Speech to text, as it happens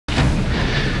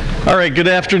All right, good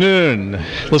afternoon.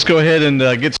 Let's go ahead and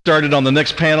get started on the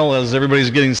next panel as everybody's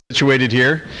getting situated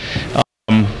here.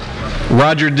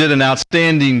 Roger did an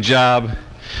outstanding job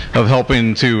of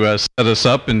helping to set us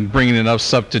up and bringing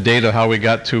us up to date of how we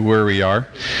got to where we are.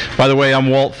 By the way, I'm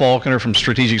Walt Faulconer from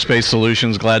Strategic Space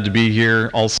Solutions. Glad to be here.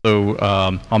 Also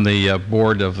on the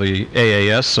board of the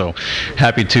AAS, so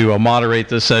happy to moderate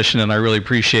this session, and I really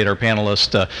appreciate our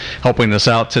panelists helping us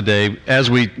out today as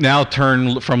we now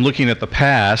turn from looking at the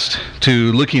past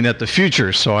to looking at the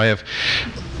future. So I have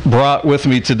brought with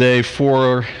me today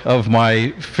 4 of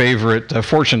my favorite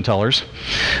fortune tellers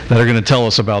that are going to tell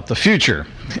us about the future,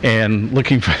 and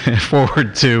looking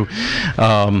forward to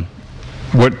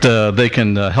what they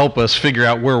can help us figure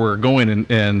out where we're going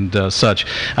and such.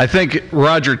 I think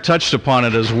Roger touched upon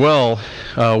it as well.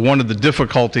 One of the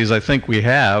difficulties I think we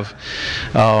have,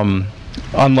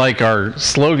 unlike our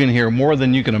slogan here, more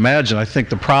than you can imagine, I think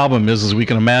the problem is we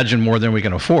can imagine more than we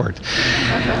can afford.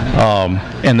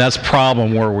 And that's the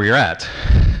problem where we're at.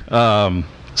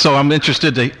 So I'm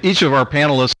interested each of our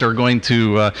panelists are going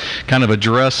to kind of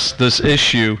address this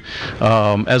issue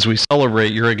as we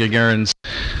celebrate Yuri Gagarin's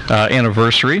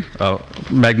anniversary,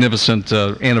 magnificent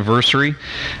anniversary,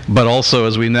 but also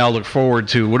as we now look forward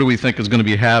to what do we think is going to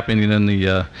be happening in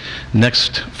the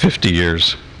next 50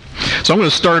 years. So I'm going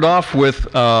to start off with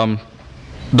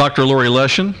Dr. Laurie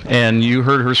Leshin, and you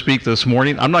heard her speak this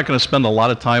morning. I'm not going to spend a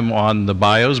lot of time on the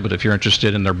bios, but if you're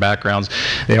interested in their backgrounds,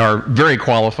 they are very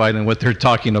qualified in what they're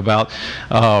talking about.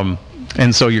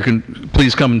 And so you can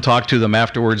please come and talk to them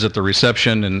afterwards at the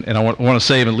reception, and I want to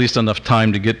save at least enough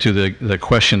time to get to the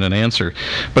question and answer.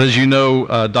 But as you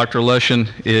know, Dr. Leshin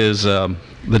is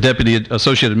the Deputy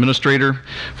Associate Administrator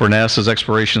for NASA's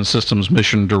Exploration Systems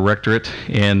Mission Directorate,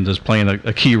 and is playing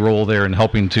a key role there in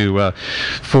helping to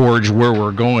forge where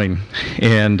we're going.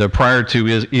 And prior to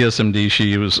ESMD,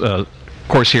 she was, of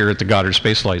course, here at the Goddard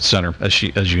Spaceflight Center,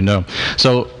 as you know.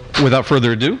 So without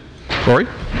further ado, Laurie,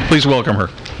 please welcome her.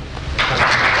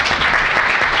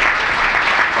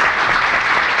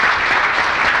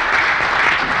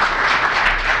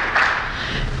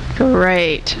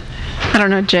 Great. I don't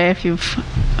know, Jay, if you've...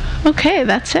 Okay,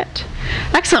 that's it.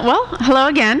 Excellent. Well, hello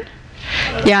again.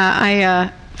 Yeah,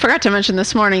 I forgot to mention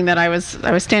this morning that I was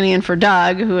standing in for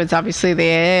Doug, who is obviously the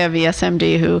AA of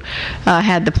ESMD, who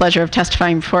had the pleasure of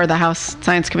testifying before the House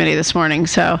Science Committee this morning.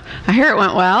 So I hear it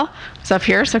went well. I was up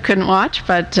here, so couldn't watch,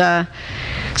 but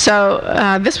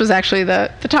this was actually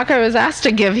the talk I was asked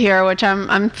to give here, which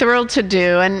I'm thrilled to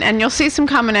do, and you'll see some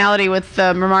commonality with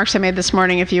the remarks I made this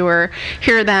morning if you were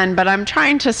here then, but I'm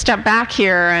trying to step back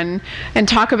here and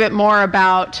talk a bit more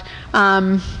about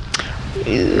the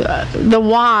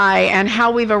why and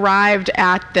how we've arrived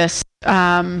at this,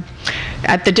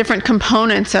 at the different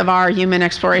components of our human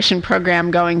exploration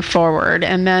program going forward.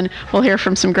 And then we'll hear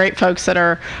from some great folks that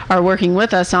are working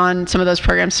with us on some of those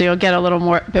programs, so you'll get a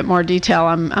little bit more detail.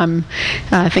 I'm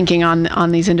thinking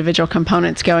on these individual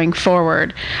components going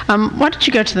forward. Why don't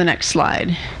you go to the next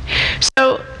slide?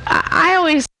 So I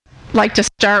always like to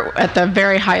start at the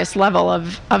very highest level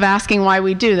of asking why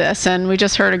we do this, and we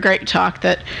just heard a great talk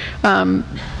that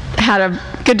had a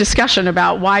good discussion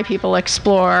about why people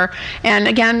explore. And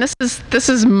again,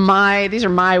 these are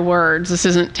my words. This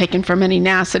isn't taken from any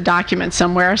NASA document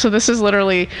somewhere. So this is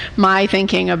literally my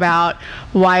thinking about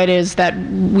why it is that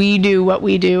we do what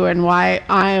we do and why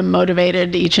I am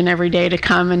motivated each and every day to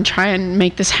come and try and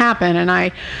make this happen. And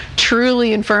I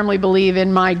truly and firmly believe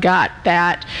in my gut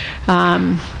that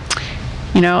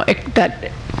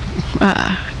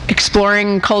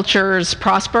exploring cultures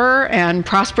prosper and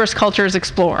prosperous cultures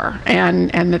explore,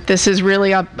 and that this is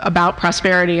really about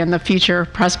prosperity and the future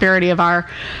prosperity of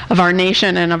our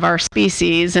nation and of our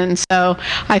species. And so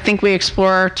I think we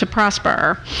explore to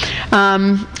prosper,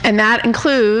 and that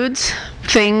includes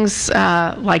things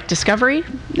like discovery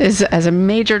as a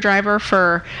major driver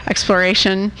for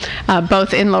exploration,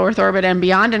 both in low Earth orbit and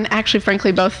beyond, and actually,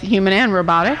 frankly, both human and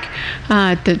robotic,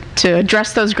 to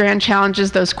address those grand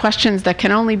challenges, those questions that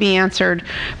can only be answered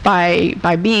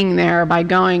by being there, by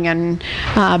going and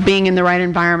being in the right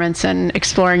environments and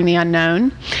exploring the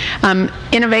unknown.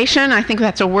 Innovation, I think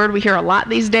that's a word we hear a lot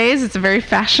these days. It's a very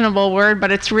fashionable word,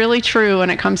 but it's really true when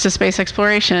it comes to space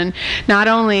exploration. Not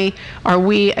only are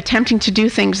we attempting to do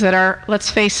things that are, let's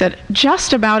face it,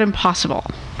 just about impossible,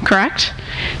 correct?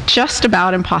 Just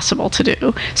about impossible to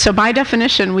do. So by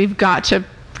definition, we've got to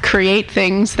create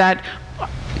things that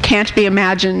can't be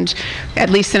imagined, at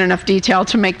least in enough detail,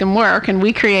 to make them work, and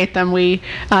we create them, we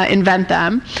invent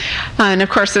them. And of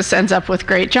course, this ends up with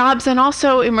great jobs and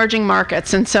also emerging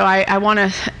markets. And so I want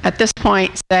to, at this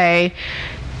point, say,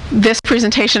 this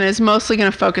presentation is mostly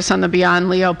going to focus on the Beyond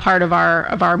LEO part of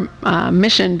our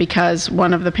mission, because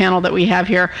one of the panel that we have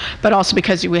here, but also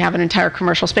because we have an entire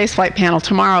commercial spaceflight panel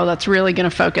tomorrow that's really going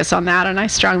to focus on that. And I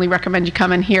strongly recommend you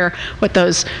come and hear what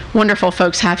those wonderful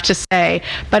folks have to say.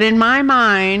 But in my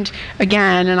mind,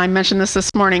 again, and I mentioned this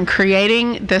morning,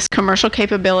 creating this commercial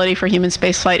capability for human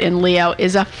spaceflight in LEO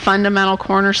is a fundamental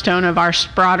cornerstone of our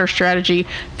broader strategy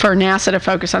for NASA to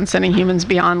focus on sending humans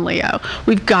beyond LEO.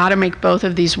 We've got to make both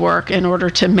of these work in order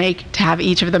to have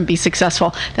each of them be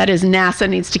successful. That is, NASA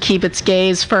needs to keep its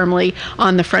gaze firmly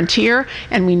on the frontier,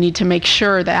 and we need to make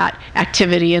sure that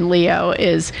activity in LEO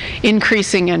is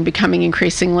increasing and becoming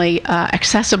increasingly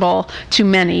accessible to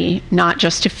many, not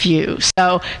just a few.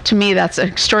 So to me, that's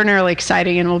extraordinarily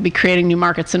exciting, and we'll be creating new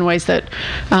markets in ways that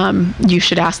you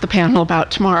should ask the panel about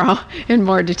tomorrow in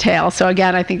more detail. So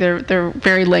again, I think they're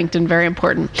very linked and very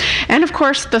important. And of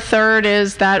course, the third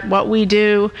is that what we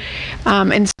do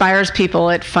inspires people.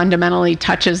 It fundamentally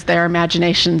touches their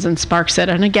imaginations and sparks it.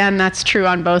 And again, that's true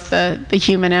on both the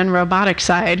human and robotic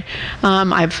side.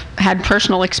 I've had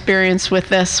personal experience with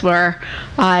this, where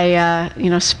I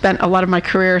spent a lot of my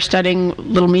career studying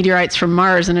little meteorites from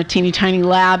Mars in a teeny tiny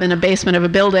lab in a basement of a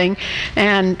building,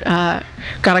 and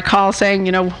got a call saying,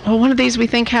 well, one of these we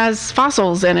think has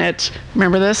fossils in it.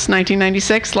 Remember this,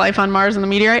 1996, life on Mars and the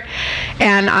meteorite?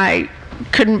 And I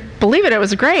couldn't believe it. It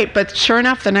was great. But sure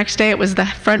enough, the next day it was the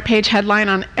front page headline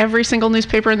on every single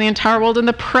newspaper in the entire world, and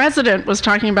the president was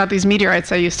talking about these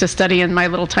meteorites I used to study in my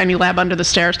little tiny lab under the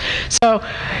stairs. So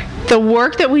the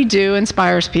work that we do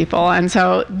inspires people, and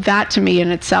so that to me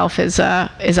in itself is a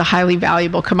highly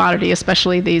valuable commodity,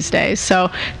 especially these days.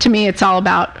 So to me, it's all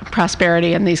about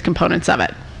prosperity and these components of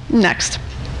it. Next.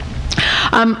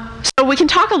 So we can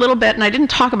talk a little bit, and I didn't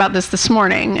talk about this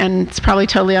morning, and it's probably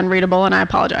totally unreadable, and I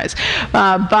apologize,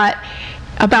 but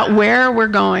about where we're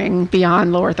going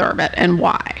beyond low Earth orbit and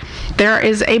why. There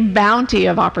is a bounty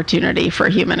of opportunity for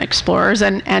human explorers,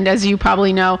 and as you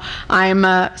probably know, I'm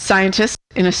a scientist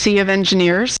in a sea of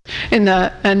engineers in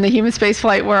the human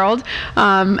spaceflight world,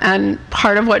 and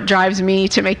part of what drives me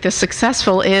to make this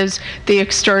successful is the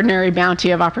extraordinary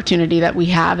bounty of opportunity that we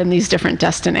have in these different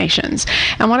destinations.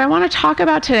 And what I want to talk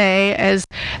about today is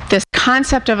this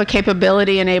concept of a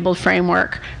capability-enabled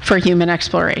framework for human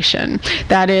exploration.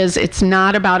 That is, it's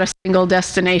not about a single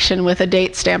destination with a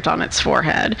date stamped on its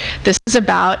forehead. This is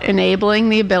about enabling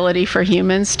the ability for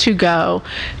humans to go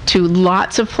to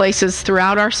lots of places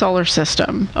throughout our solar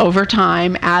system over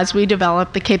time as we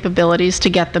develop the capabilities to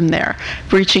get them there,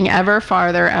 reaching ever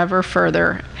farther, ever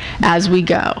further as we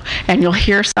go. And you'll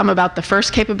hear some about the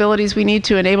first capabilities we need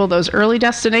to enable those early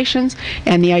destinations,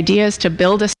 and the idea is to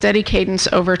build a steady cadence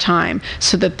over time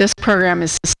so that this program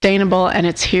is sustainable and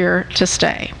it's here to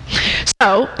stay.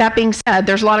 So that being said,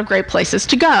 there's a lot of great places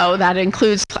to go. That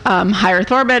includes high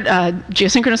Earth orbit,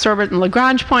 geosynchronous orbit, and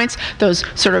Lagrange points, those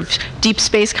sort of deep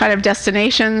space kind of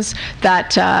destinations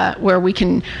that where we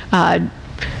can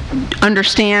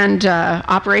understand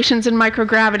operations in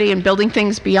microgravity and building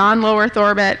things beyond low Earth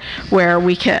orbit, where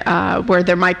we can, where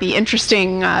there might be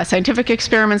interesting scientific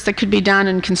experiments that could be done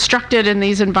and constructed in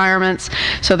these environments.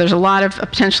 So there's a lot of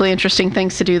potentially interesting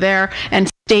things to do there, and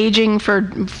staging for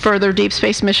further deep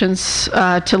space missions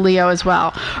to LEO as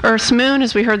well. Earth's moon,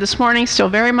 as we heard this morning, still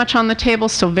very much on the table,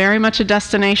 still very much a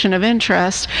destination of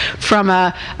interest from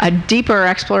a deeper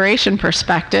exploration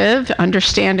perspective.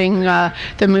 Understanding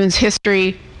the moon's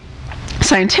history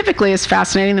scientifically is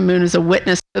fascinating. The moon is a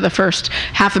witness to the first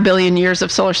 500 million years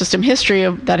of solar system history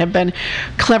that have been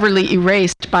cleverly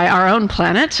erased by our own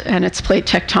planet and its plate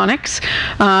tectonics.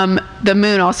 The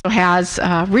moon also has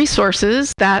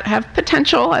resources that have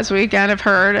potential, as we again have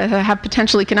heard, have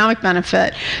potential economic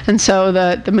benefit, and so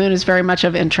the moon is very much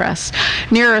of interest.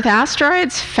 Near-Earth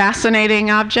asteroids, fascinating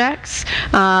objects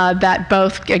that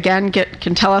both, again,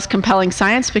 can tell us compelling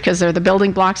science because they're the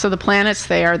building blocks of the planets.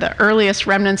 They are the earliest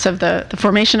remnants of the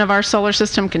formation of our solar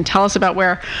system, can tell us about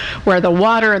where the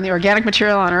water and the organic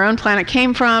material on our own planet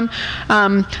came from.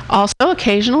 Also,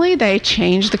 occasionally, they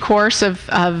change the course of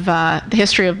the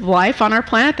history of life on our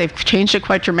planet. They've changed it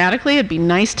quite dramatically. It'd be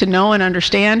nice to know and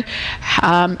understand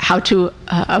how to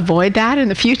avoid that in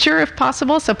the future, if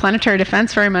possible. So planetary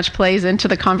defense very much plays into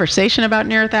the conversation about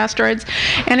near-Earth asteroids.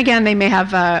 And again, they may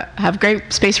have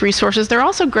great space resources. They're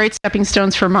also great stepping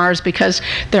stones for Mars because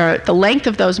the length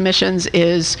of those missions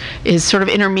is sort of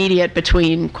intermediate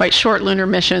between quite short lunar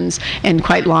missions and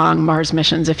quite long Mars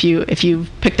missions if you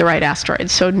pick the right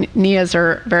asteroids. So NEAs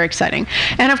are very exciting.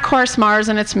 And of course, Mars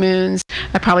and its moons,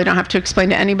 I probably don't have to explain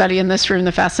to anybody in this room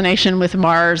the fascination with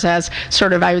Mars as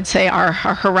sort of, I would say, our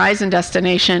horizon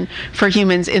destination for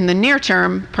humans in the near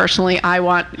term. Personally, I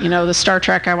want, the Star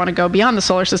Trek, I want to go beyond the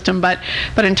solar system, but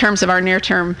in terms of our near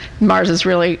term, Mars is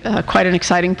really quite an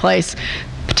exciting place.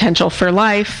 Potential for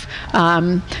life.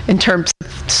 In terms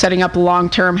of setting up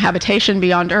long-term habitation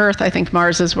beyond Earth, I think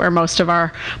Mars is where most of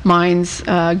our minds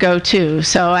go to.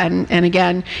 So, and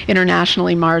again,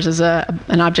 internationally, Mars is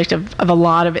an object of a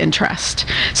lot of interest.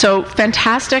 So,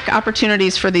 fantastic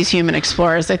opportunities for these human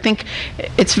explorers. I think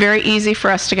it's very easy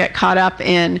for us to get caught up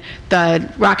in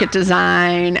the rocket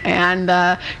design and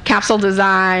the capsule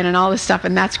design and all this stuff,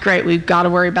 and that's great. We've got to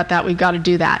worry about that. We've got to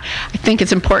do that. I think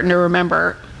it's important to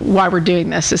remember why we're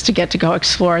doing this is to get to go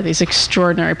explore these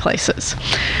extraordinary places.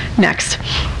 Next.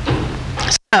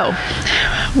 So,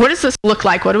 what does this look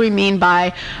like? What do we mean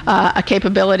by a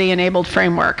capability-enabled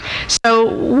framework?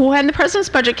 So, when the President's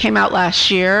budget came out last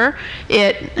year,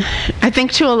 I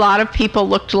think to a lot of people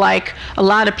looked like a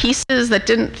lot of pieces that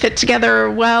didn't fit together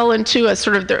well into a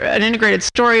sort of an integrated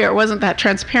story, or it wasn't that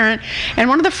transparent. And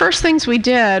one of the first things we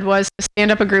did was to stand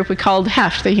up a group we called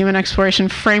HEFT, the Human Exploration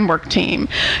Framework Team,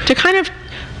 to kind of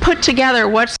put together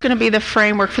what's going to be the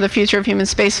framework for the future of human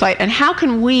spaceflight, and how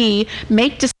can we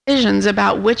make decisions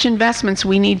about which investments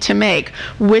we need to make,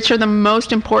 which are the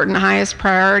most important, highest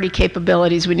priority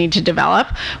capabilities we need to develop,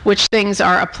 which things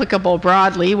are applicable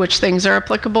broadly, which things are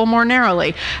applicable more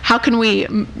narrowly. How can we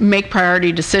make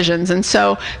priority decisions? And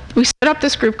so we set up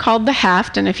this group called the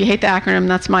HEFT, and if you hate the acronym,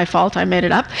 that's my fault, I made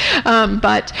it up.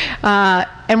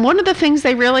 And one of the things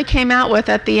they really came out with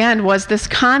at the end was this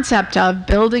concept of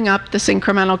building up this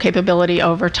incremental capability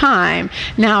over time.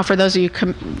 Now, for those of you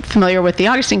familiar with the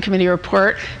Augustine Committee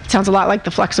report, it sounds a lot like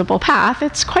the flexible path.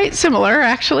 It's quite similar,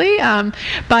 actually.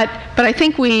 But I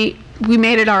think we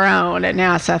made it our own at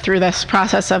NASA through this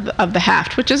process of the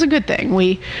HEFT, which is a good thing.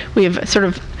 We've sort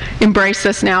of embraced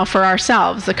this now for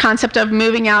ourselves. The concept of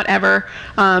moving out ever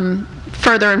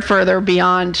further and further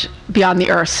beyond the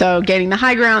Earth. So gaining the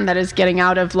high ground, that is getting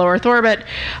out of low Earth orbit,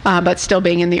 but still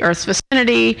being in the Earth's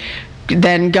vicinity,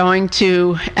 then going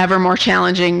to ever more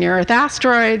challenging near-Earth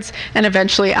asteroids, and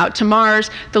eventually out to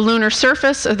Mars. The lunar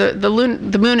surface,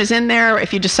 the moon is in there.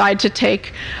 If you decide to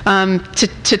take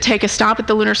a stop at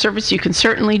the lunar surface, you can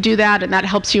certainly do that, and that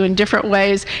helps you in different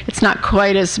ways. It's not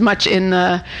quite as much in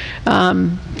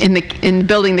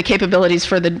building the capabilities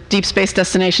for the deep space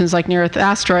destinations like near-Earth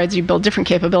asteroids. You build different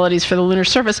capabilities for the lunar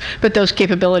surface, but those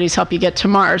capabilities help you get to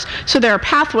Mars. So there are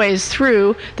pathways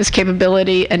through this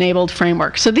capability-enabled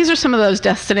framework. So these are some of those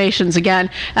destinations, again,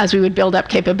 as we would build up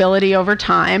capability over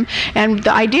time. And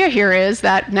the idea here is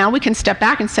that now we can step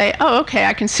back and say, oh, okay,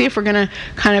 I can see if we're going to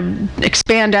kind of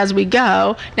expand as we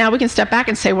go. Now we can step back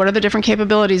and say, what are the different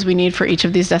capabilities we need for each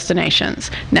of these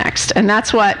destinations next? And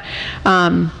that's what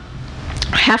I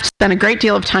have to spend a great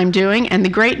deal of time doing. And the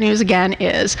great news, again,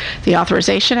 is the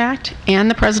Authorization Act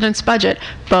and the President's budget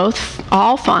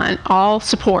all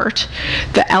support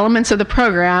the elements of the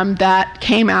program that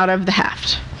came out of the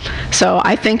HEFT. So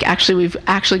I think actually we've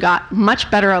actually got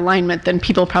much better alignment than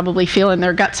people probably feel in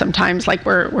their gut sometimes, like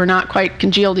we're not quite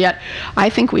congealed yet. I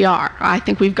think we are. I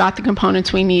think we've got the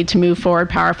components we need to move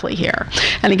forward powerfully here.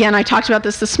 And again, I talked about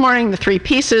this morning, the three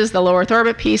pieces: the low Earth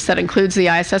orbit piece that includes the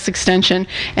ISS extension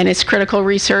and its critical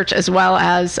research, as well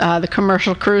as the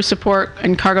commercial crew support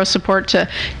and cargo support to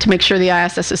make sure the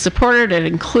ISS is supported. It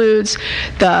includes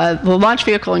the launch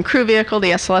vehicle and crew vehicle,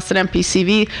 the SLS and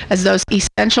MPCV, as those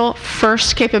essential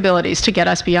first capabilities to get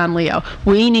us beyond LEO.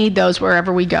 We need those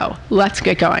wherever we go. Let's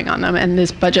get going on them, and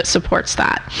this budget supports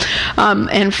that.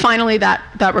 And finally,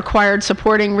 that required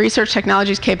supporting research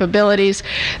technologies capabilities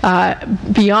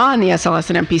beyond the SLS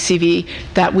and MPCV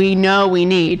that we know we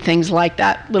need, things like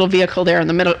that little vehicle there in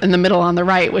the middle on the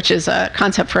right, which is a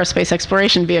concept for a space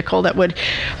exploration vehicle that would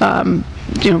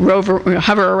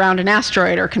hover around an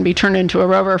asteroid, or can be turned into a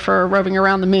rover for roving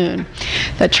around the moon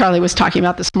that Charlie was talking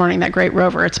about this morning, that great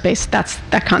rover.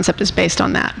 That concept is based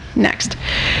on that. Next.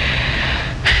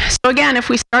 So again, if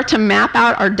we start to map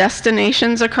out our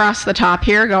destinations across the top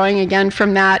here, going again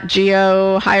from that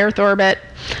geo high Earth orbit,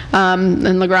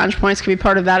 and Lagrange points can be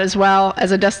part of that as well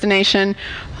as a destination,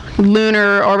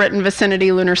 lunar orbit and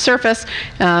vicinity, lunar surface,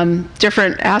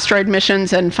 different asteroid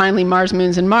missions, and finally Mars,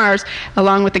 moons, and Mars,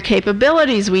 along with the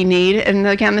capabilities we need. And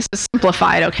again, this is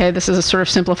simplified, okay? This is a sort of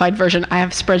simplified version. I have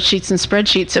spreadsheets and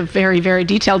spreadsheets of very, very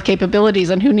detailed capabilities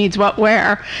and who needs what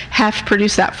where. HEFT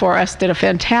produced that for us, did a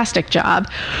fantastic job.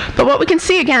 But what we can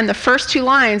see, again, the first two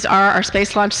lines are our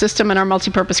Space Launch System and our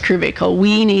multipurpose crew vehicle.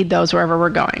 We need those wherever we're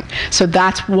going. So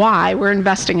that's why we're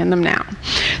investing in them now.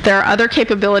 There are other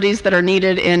capabilities that are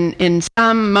needed in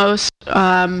some, most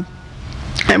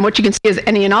And what you can see is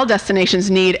any and all destinations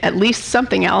need at least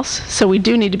something else. So we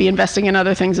do need to be investing in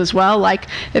other things as well, like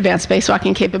advanced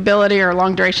spacewalking capability or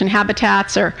long-duration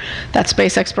habitats or that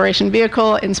space exploration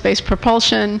vehicle, in-space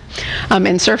propulsion,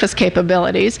 and surface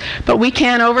capabilities. But we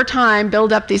can, over time,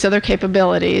 build up these other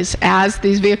capabilities as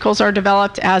these vehicles are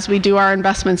developed, as we do our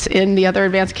investments in the other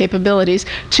advanced capabilities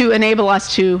to enable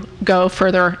us to go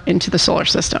further into the solar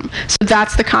system. So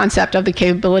that's the concept of the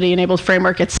capability-enabled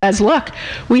framework. It says, look,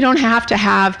 we don't have to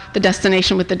have the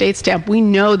destination with the date stamp. We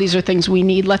know these are things we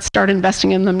need. Let's start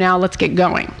investing in them now. Let's get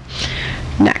going.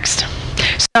 Next.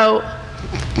 So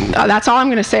that's all I'm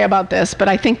going to say about this, but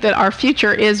I think that our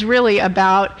future is really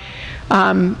about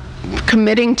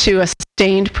committing to a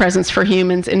sustained presence for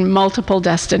humans in multiple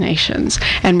destinations.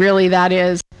 And really that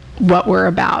is what we're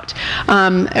about.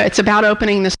 It's about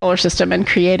opening the solar system and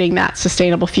creating that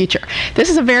sustainable future. This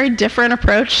is a very different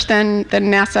approach than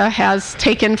NASA has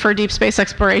taken for deep space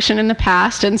exploration in the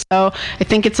past, and so I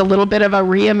think it's a little bit of a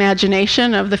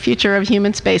reimagination of the future of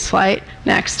human spaceflight.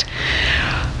 Next.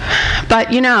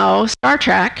 But you know, Star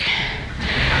Trek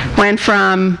went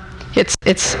from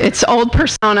its old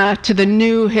persona to the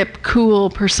new, hip, cool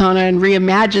persona and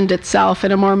reimagined itself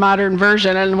in a more modern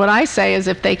version. And what I say is,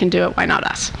 if they can do it, why not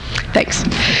us? Thanks.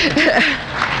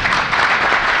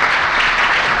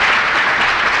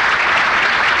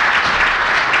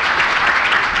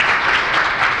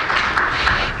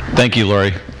 Thank you,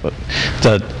 Laurie.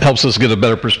 That helps us get a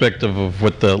better perspective of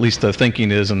what at least the thinking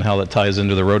is and how that ties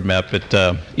into the roadmap at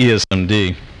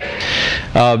ESMD.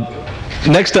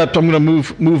 Next up, I'm going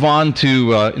to move on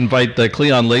to invite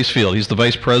Cleon Lacefield. He's the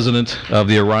Vice President of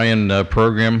the Orion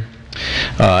program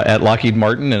at Lockheed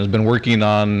Martin, and has been working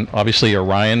on, obviously,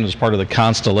 Orion as part of the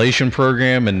Constellation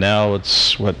program, and now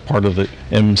it's part of the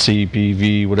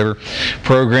MCPV whatever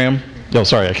program. Oh,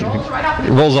 sorry, it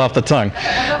rolls off the tongue.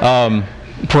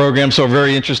 Program, so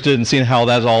very interested in seeing how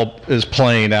that all is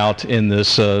playing out in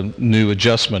this new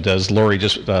adjustment, as Laurie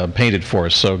just painted for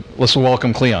us. So let's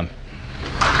welcome Cleon.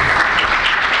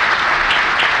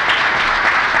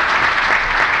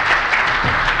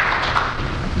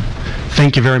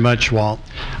 Thank you very much, Walt.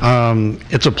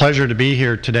 It's a pleasure to be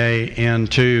here today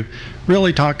and to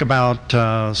really talk about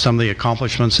some of the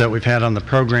accomplishments that we've had on the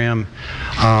program.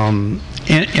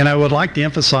 And I would like to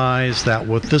emphasize that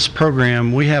with this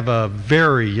program, we have a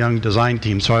very young design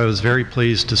team, so I was very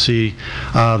pleased to see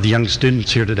the young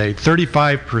students here today.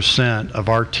 35% of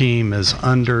our team is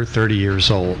under 30 years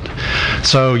old.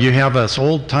 So you have us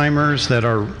old-timers that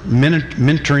are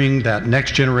mentoring that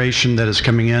next generation that is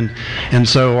coming in, and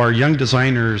so our young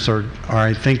designers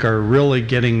I think are really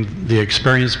getting the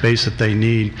experience base that they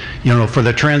need, for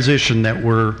the transition that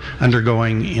we're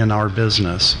undergoing in our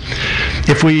business.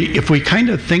 If we kind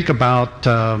of think about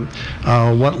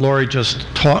what Laurie just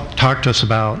talked to us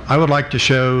about, I would like to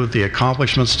show the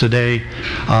accomplishments today,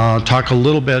 talk a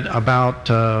little bit about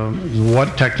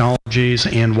what technologies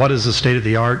and what is the state of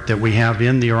the art that we have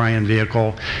in the Orion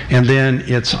vehicle, and then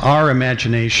it's our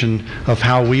imagination of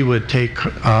how we would take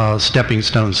stepping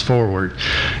stones forward.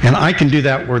 And I can do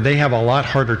that where they have a lot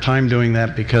harder time doing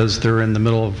that because they're in the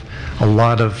middle of a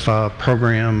lot of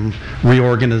program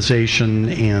reorganization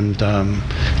and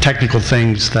technical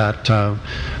things that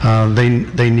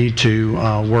they need to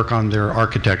work on their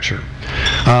architecture.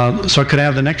 So could I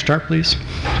have the next chart, please?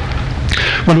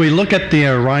 When we look at the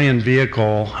Orion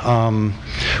vehicle,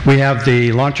 we have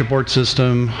the launch abort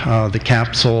system, the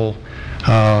capsule,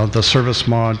 the service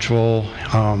module,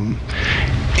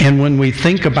 and when we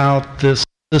think about this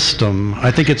system,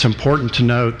 I think it's important to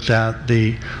note that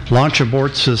the launch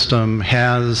abort system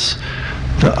has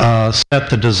set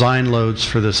the design loads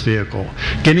for this vehicle.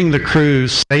 Getting the crew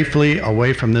safely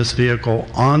away from this vehicle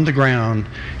on the ground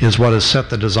is what has set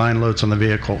the design loads on the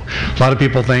vehicle. A lot of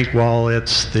people think, well,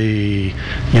 it's the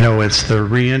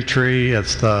re-entry,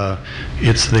 it's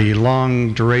the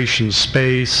long duration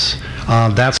space.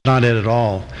 That's not it at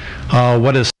all.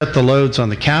 What has set the loads on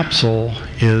the capsule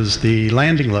is the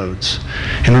landing loads.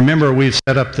 And remember, we've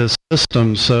set up this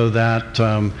system so that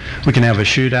we can have a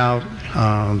shootout.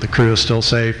 The crew is still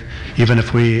safe. Even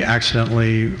if we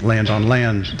accidentally land on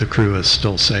land, the crew is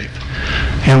still safe.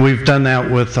 And we've done that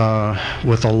with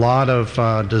a lot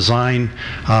of design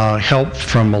help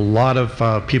from a lot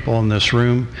of people in this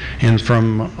room, and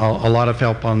from a lot of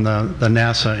help on the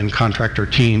NASA and contractor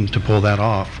team to pull that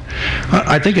off.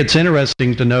 I think it's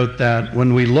interesting to note that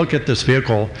when we look at this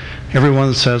vehicle,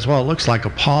 everyone says, well, it looks like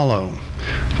Apollo.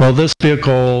 Well, this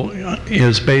vehicle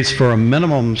is based for a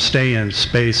minimum stay in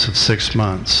space of 6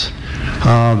 months.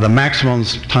 The maximum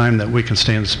time that we can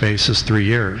stay in space is 3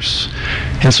 years.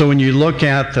 And so when you look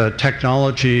at the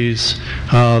technologies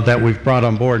that we've brought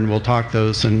on board, and we'll talk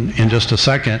those in just a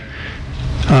second,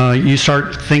 you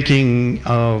start thinking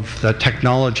of the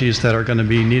technologies that are going to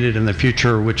be needed in the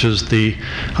future, which is the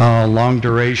long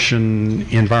duration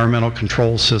environmental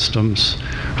control systems,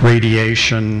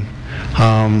 radiation,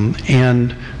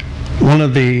 and one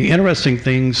of the interesting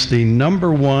things, the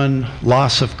number one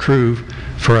loss of crew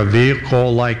for a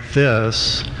vehicle like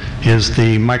this is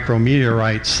the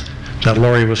micrometeorites that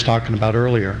Laurie was talking about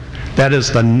earlier. That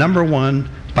is the number one,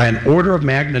 by an order of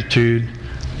magnitude,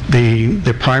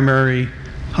 the primary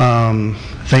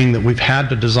thing that we've had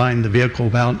to design the vehicle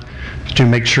about to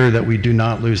make sure that we do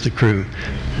not lose the crew.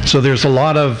 So there's a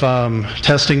lot of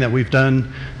testing that we've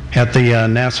done at the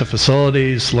NASA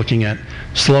facilities, looking at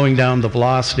slowing down the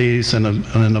velocities and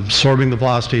absorbing the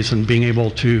velocities and being able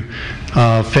to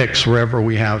fix wherever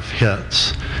we have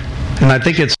hits. And I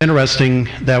think it's interesting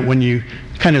that when you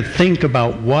kind of think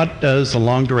about what does a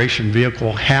long duration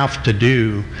vehicle have to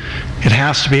do, it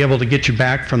has to be able to get you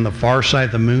back from the far side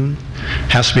of the moon,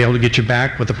 has to be able to get you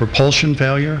back with a propulsion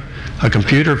failure, a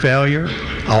computer failure,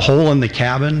 a hole in the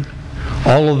cabin.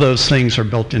 All of those things are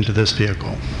built into this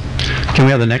vehicle. Can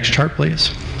we have the next chart, please?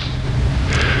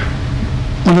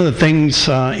 One of the things,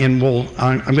 I'm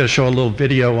going to show a little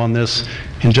video on this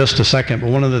in just a second, but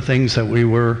one of the things that we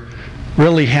were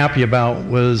really happy about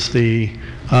was the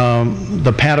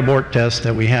pad abort test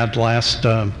that we had last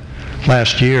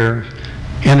year.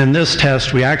 And in this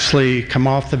test, we actually come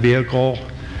off the vehicle,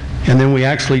 and then we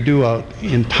actually do an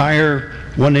entire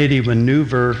 180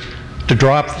 maneuver to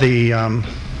drop the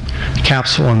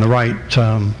capsule in the right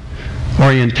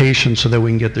orientation so that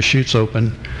we can get the chutes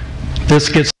open. This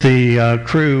gets the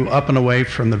crew up and away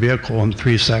from the vehicle in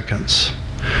 3 seconds.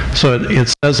 So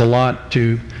it says a lot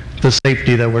to the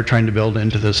safety that we're trying to build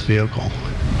into this vehicle.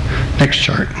 Next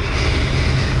chart.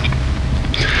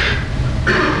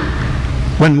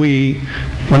 When we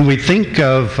think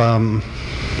of,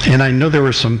 and I know there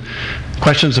were some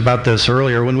questions about this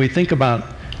earlier, when we think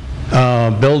about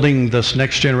building this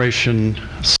next generation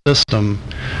system,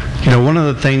 one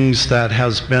of the things that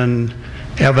has been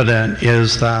evident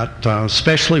is that,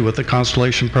 especially with the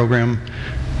Constellation program,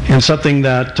 and something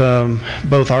that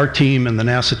both our team and the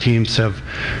NASA teams have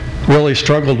really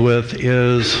struggled with,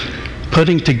 is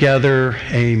putting together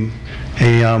a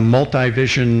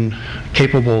multi-vision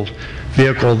capable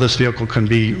vehicle. This vehicle can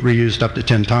be reused up to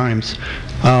 10 times,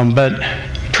 but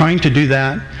trying to do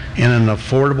that in an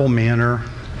affordable manner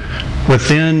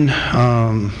within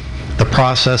the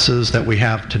processes that we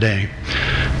have today.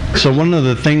 So one of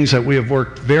the things that we have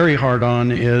worked very hard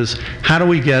on is how do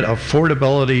we get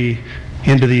affordability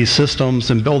into these systems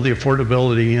and build the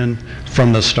affordability in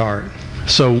from the start.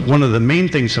 So one of the main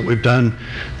things that we've done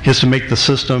is to make the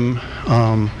system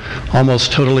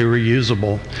almost totally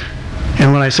reusable.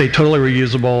 And when I say totally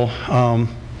reusable,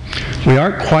 we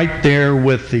aren't quite there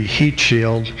with the heat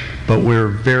shield, but we're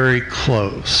very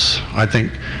close, I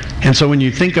think. And so when you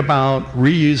think about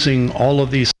reusing all of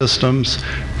these systems,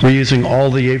 reusing all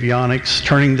the avionics,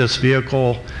 turning this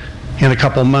vehicle in a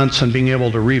couple months and being able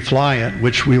to refly it,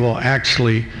 which we will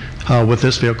actually, with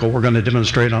this vehicle, we're going to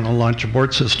demonstrate on a launch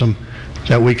abort system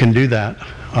that we can do that.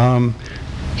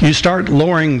 You start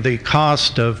lowering the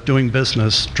cost of doing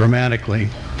business dramatically.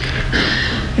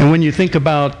 And when you think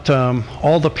about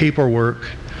all the paperwork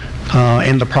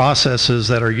and the processes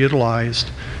that are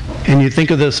utilized, and you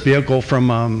think of this vehicle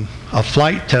from a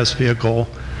flight test vehicle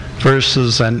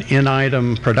versus an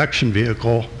in-item production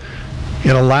vehicle,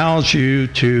 it allows you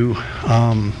to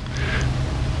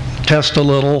test a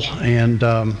little and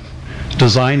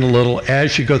design a little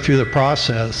as you go through the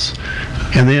process.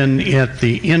 And then at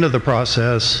the end of the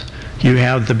process, you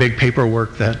have the big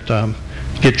paperwork that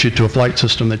gets you to a flight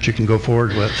system that you can go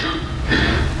forward with.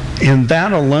 And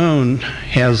that alone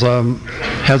has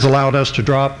allowed us to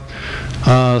drop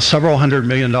several $100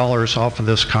 million off of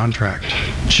this contract.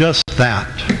 Just that.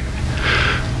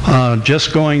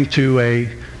 Just going to a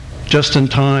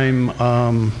just-in-time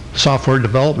software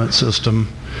development system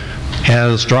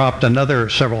has dropped another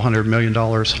several $100 million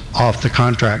off the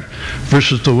contract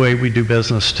versus the way we do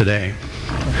business today.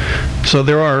 So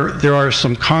there are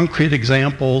some concrete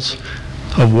examples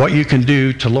of what you can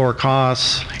do to lower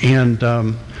costs and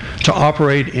to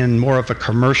operate in more of a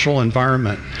commercial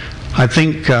environment. I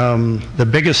think the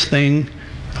biggest thing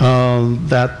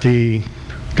that the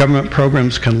government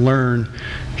programs can learn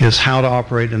is how to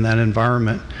operate in that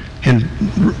environment and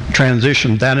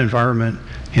transition that environment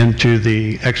into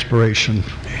the exploration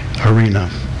arena.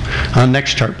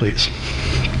 Next chart, please.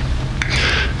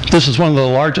 This is one of the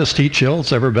largest heat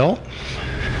shields ever built.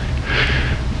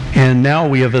 And now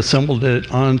we have assembled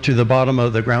it onto the bottom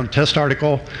of the ground test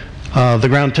article. The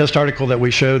ground test article that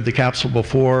we showed the capsule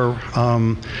before,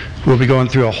 we'll be going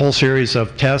through a whole series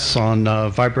of tests on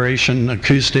vibration,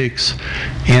 acoustics,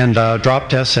 and drop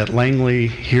tests at Langley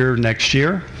here next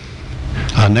year.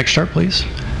 Next chart, please.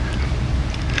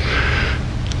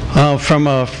 From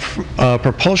a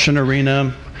propulsion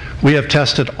arena, we have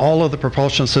tested all of the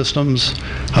propulsion systems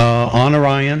on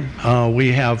Orion.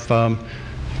 We have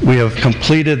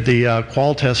completed the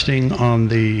qual testing on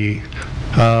the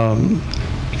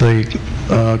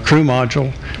crew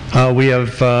module. We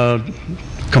have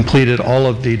completed all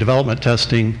of the development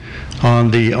testing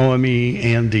on the OME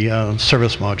and the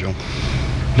service module.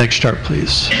 Next chart,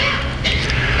 please.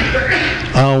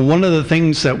 One of the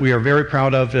things that we are very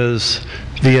proud of is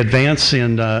the advance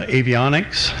in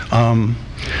avionics.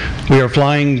 We are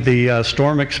flying the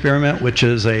Storm experiment, which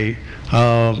is a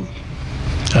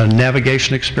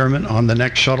navigation experiment on the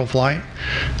next shuttle flight.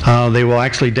 They will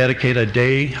actually dedicate a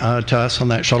day to us on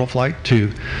that shuttle flight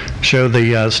to show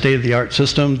the state-of-the-art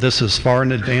system. This is far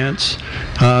in advance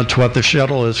to what the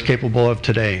shuttle is capable of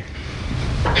today.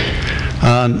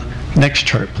 Next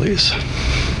chart, please.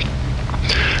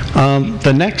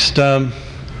 The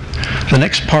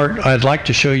next part I'd like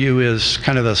to show you is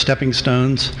kind of the stepping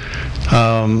stones,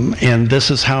 and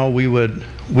this is how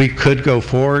we could go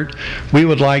forward. We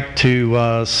would like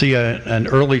to see an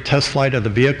early test flight of the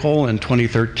vehicle in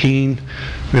 2013.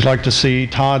 We'd like to see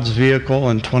Todd's vehicle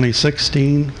in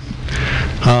 2016.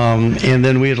 And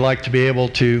then we'd like to be able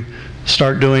to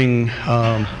start doing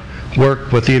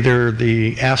work with either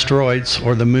the asteroids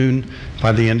or the moon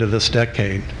by the end of this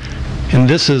decade. And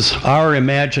this is our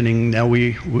imagining. Now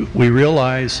we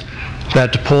realize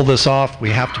that to pull this off, we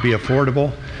have to be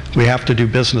affordable. We have to do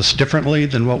business differently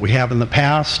than what we have in the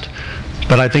past,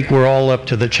 but I think we're all up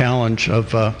to the challenge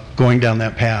of going down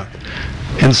that path.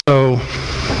 And so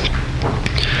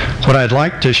what I'd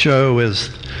like to show is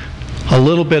a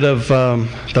little bit of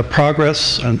the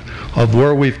progress and of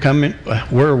where we're coming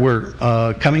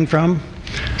from,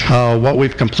 what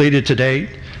we've completed to date,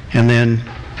 and then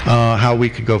how we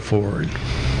could go forward,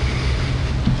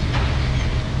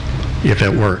 if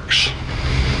it works.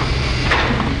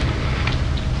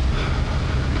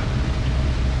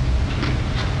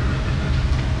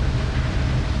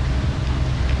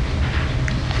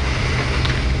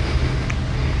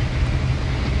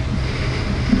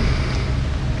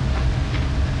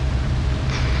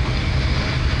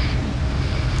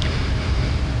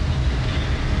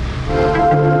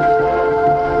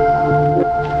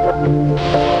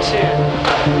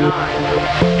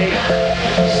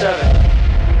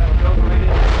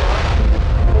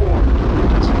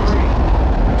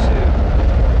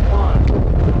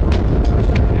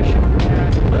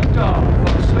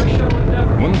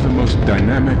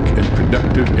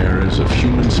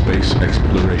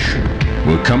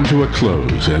 To a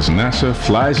close as NASA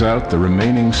flies out the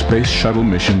remaining space shuttle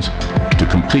missions to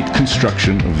complete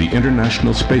construction of the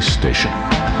International Space Station,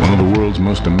 one of the world's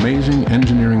most amazing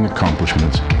engineering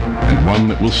accomplishments and one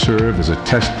that will serve as a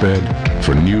test bed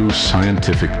for new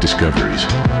scientific discoveries.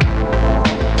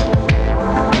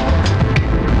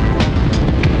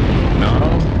 Now,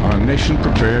 our nation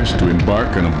prepares to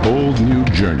embark on a bold new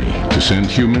journey to send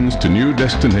humans to new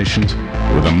destinations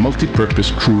with a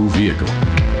multi-purpose crew vehicle.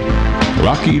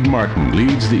 Lockheed Martin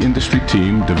leads the industry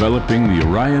team developing the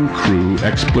Orion Crew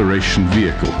Exploration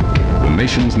Vehicle, the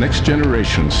nation's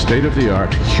next-generation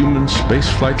state-of-the-art human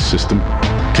spaceflight system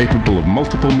capable of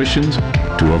multiple missions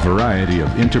to a variety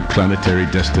of interplanetary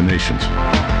destinations.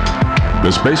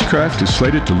 The spacecraft is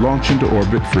slated to launch into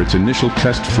orbit for its initial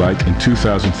test flight in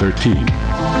 2013.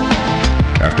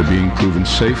 After being proven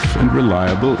safe and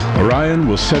reliable, Orion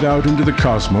will set out into the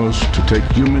cosmos to take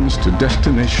humans to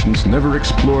destinations never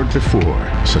explored before,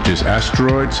 such as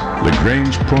asteroids,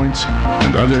 Lagrange points,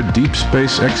 and other deep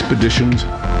space expeditions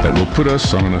that will put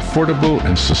us on an affordable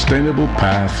and sustainable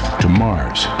path to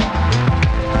Mars.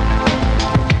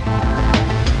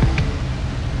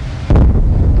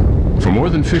 For more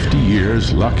than 50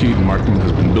 years, Lockheed Martin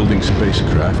has been building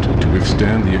spacecraft to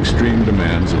withstand the extreme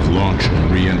demands of launch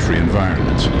and re-entry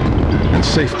environments, and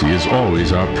safety is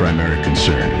always our primary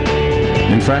concern.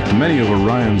 In fact, many of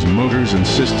Orion's motors and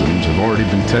systems have already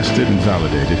been tested and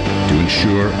validated to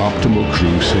ensure optimal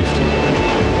crew safety.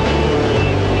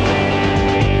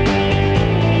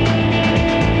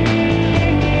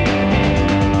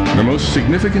 The most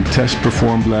significant test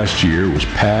performed last year was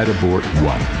Pad Abort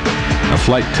 1. A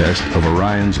flight test of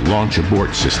Orion's launch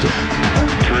abort system.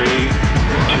 3, 2,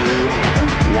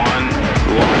 1,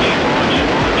 launch.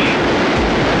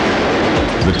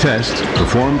 The test,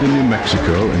 performed in New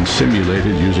Mexico and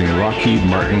simulated using Lockheed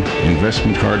Martin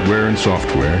investment hardware and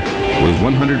software, was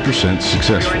 100%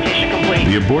 successful.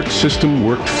 The abort system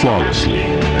worked flawlessly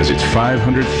as its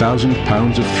 500,000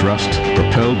 pounds of thrust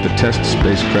propelled the test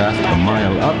spacecraft a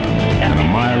mile up and a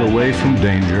mile away from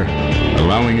danger,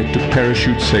 allowing it to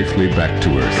parachute safely back to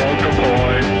Earth.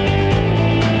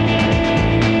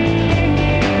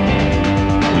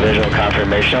 Visual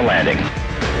confirmation of landing.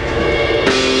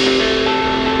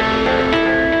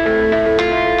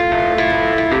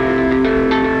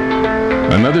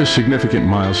 Another significant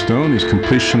milestone is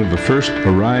completion of the first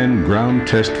Orion ground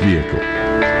test vehicle,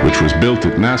 which was built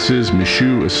at NASA's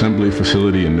Michoud Assembly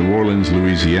Facility in New Orleans,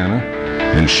 Louisiana,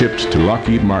 and shipped to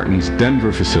Lockheed Martin's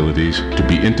Denver facilities to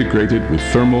be integrated with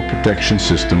thermal protection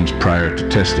systems prior to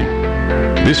testing.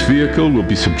 This vehicle will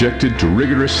be subjected to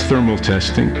rigorous thermal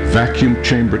testing, vacuum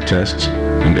chamber tests,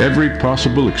 and every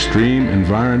possible extreme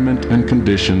environment and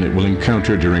condition it will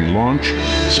encounter during launch,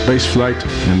 spaceflight,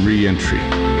 and re-entry.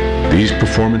 These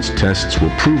performance tests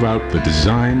will prove out the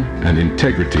design and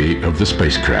integrity of the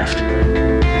spacecraft.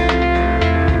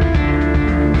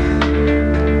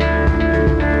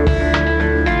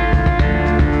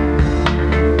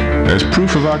 As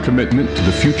proof of our commitment to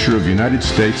the future of United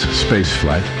States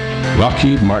spaceflight,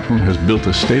 Lockheed Martin has built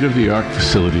a state-of-the-art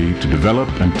facility to develop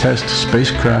and test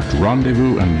spacecraft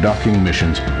rendezvous and docking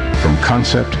missions from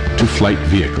concept to flight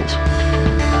vehicles.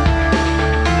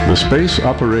 The Space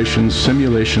Operations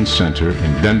Simulation Center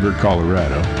in Denver,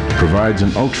 Colorado, provides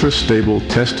an ultra-stable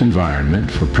test environment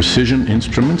for precision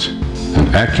instruments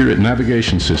and accurate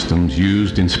navigation systems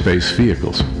used in space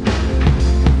vehicles.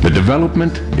 The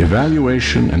development,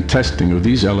 evaluation, and testing of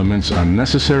these elements are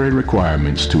necessary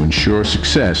requirements to ensure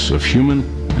success of human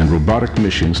and robotic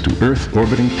missions to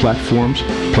Earth-orbiting platforms,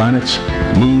 planets,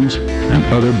 moons, and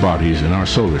other bodies in our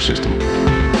solar system.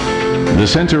 The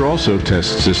center also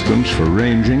tests systems for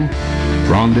ranging,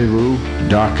 rendezvous,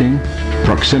 docking,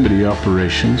 proximity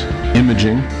operations,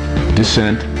 imaging,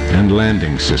 descent, and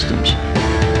landing systems.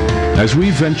 As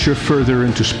we venture further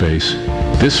into space,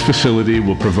 this facility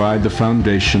will provide the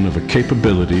foundation of a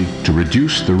capability to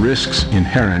reduce the risks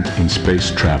inherent in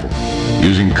space travel.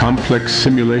 Using complex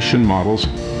simulation models,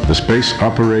 the Space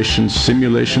Operations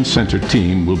Simulation Center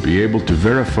team will be able to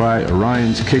verify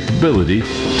Orion's capability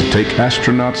to take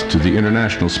astronauts to the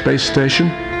International Space Station,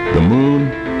 the Moon,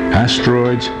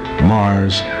 asteroids,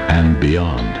 Mars, and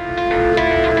beyond.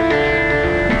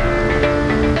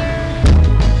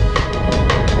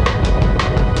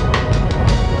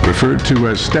 Referred to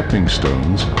as stepping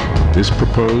stones, this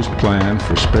proposed plan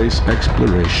for space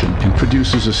exploration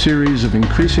introduces a series of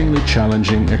increasingly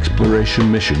challenging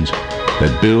exploration missions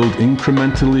that build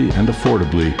incrementally and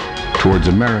affordably towards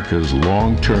America's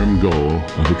long-term goal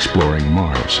of exploring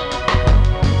Mars.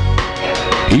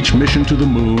 Each mission to the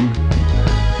Moon,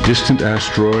 distant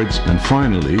asteroids, and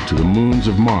finally to the moons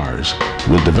of Mars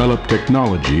will develop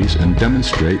technologies and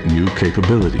demonstrate new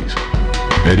capabilities.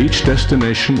 At each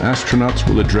destination, astronauts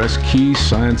will address key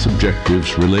science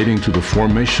objectives relating to the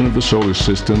formation of the solar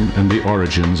system and the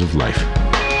origins of life.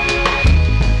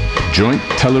 Joint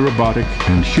telerobotic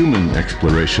and human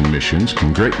exploration missions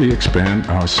can greatly expand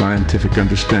our scientific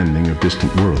understanding of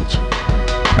distant worlds.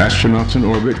 Astronauts in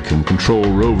orbit can control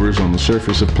rovers on the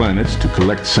surface of planets to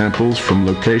collect samples from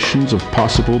locations of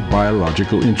possible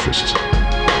biological interests.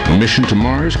 A mission to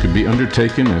Mars could be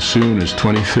undertaken as soon as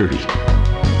 2030.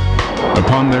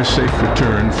 Upon their safe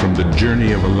return from the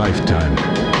journey of a lifetime,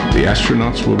 the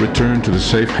astronauts will return to the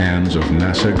safe hands of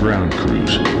NASA ground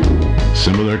crews.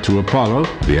 Similar to Apollo,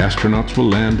 the astronauts will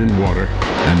land in water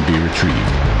and be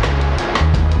retrieved.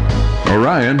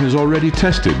 Orion has already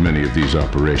tested many of these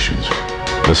operations.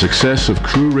 The success of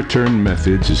crew return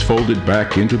methods is folded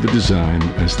back into the design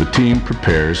as the team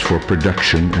prepares for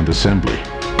production and assembly.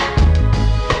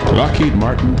 Lockheed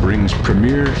Martin brings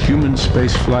premier human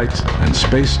spaceflight and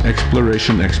space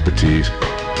exploration expertise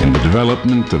in the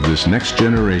development of this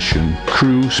next-generation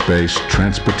crew space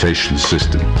transportation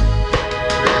system.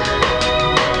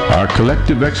 Our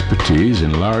collective expertise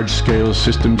in large-scale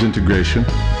systems integration,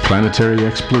 planetary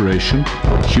exploration,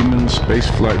 human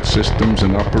spaceflight systems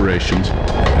and operations,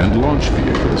 and launch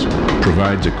vehicles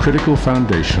provides a critical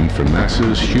foundation for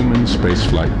NASA's human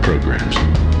spaceflight programs.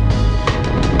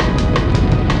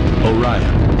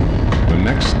 Orion, the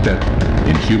next step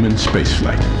in human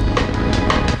spaceflight.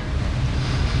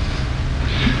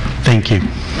 Thank you.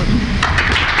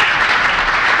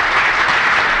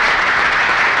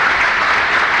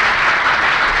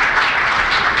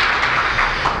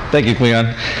 Thank you,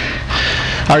 Cleon.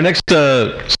 Our next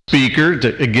speaker,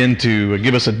 to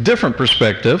give us a different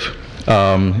perspective,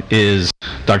 is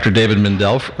Dr. David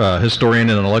Mindell, historian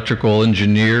and electrical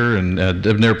engineer and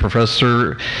Debner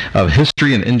Professor of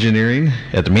History and Engineering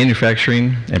at the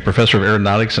Manufacturing and Professor of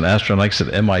Aeronautics and Astronautics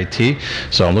at MIT.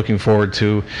 So I'm looking forward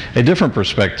to a different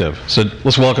perspective. So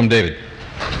let's welcome David.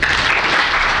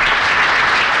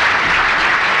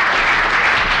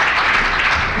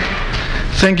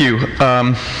 Thank you.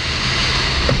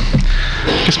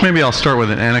 I guess maybe I'll start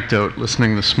with an anecdote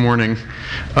listening this morning.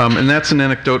 And that's an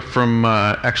anecdote from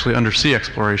actually undersea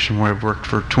exploration, where I've worked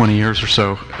for 20 years or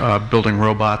so, building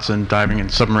robots and diving in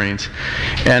submarines.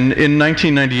 And in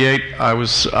 1998, I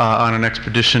was on an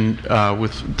expedition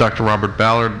with Dr. Robert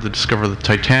Ballard, the discoverer of the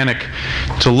Titanic,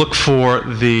 to look for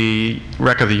the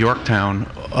wreck of the Yorktown,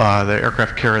 the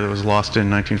aircraft carrier that was lost in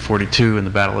 1942 in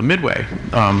the Battle of Midway,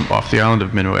 off the island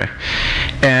of Midway.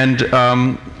 And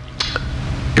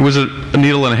it was a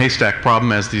needle in a haystack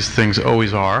problem, as these things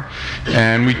always are.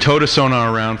 And we towed a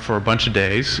sonar around for a bunch of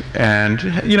days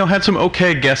and, you know, had some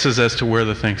okay guesses as to where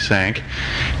the thing sank.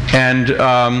 And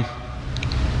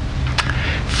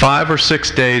 5 or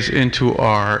 6 days into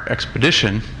our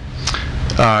expedition,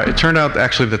 it turned out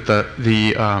actually that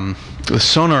the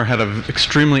sonar had an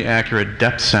extremely accurate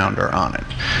depth sounder on it,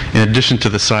 in addition to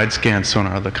the side scan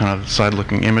sonar, the kind of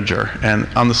side-looking imager. And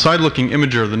on the side-looking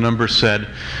imager, the numbers said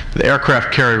the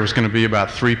aircraft carrier was going to be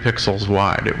about 3 pixels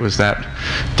wide. It was that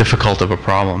difficult of a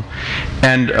problem.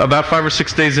 And about 5 or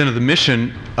 6 days into the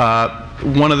mission,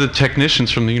 one of the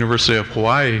technicians from the University of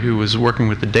Hawaii, who was working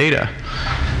with the data,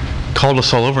 called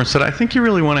us all over and said, "I think you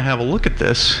really want to have a look at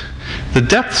this. The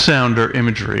depth sounder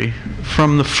imagery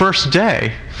from the first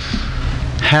day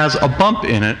has a bump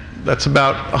in it that's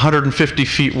about 150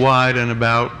 feet wide and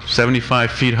about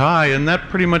 75 feet high, and that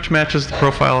pretty much matches the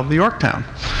profile of the Yorktown."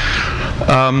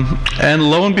 And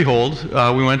lo and behold,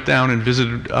 we went down and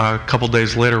visited a couple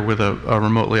days later with a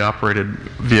remotely operated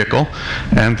vehicle,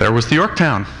 and there was the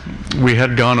Yorktown. We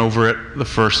had gone over it the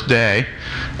first day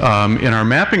in our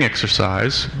mapping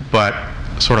exercise, but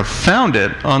sort of found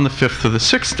it on the 5th or the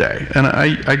 6th day. And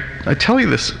I tell you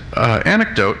this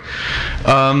anecdote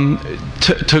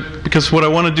because what I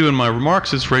want to do in my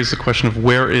remarks is raise the question of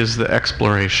where is the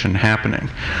exploration happening.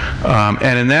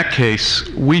 And in that case,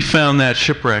 we found that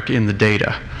shipwreck in the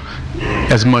data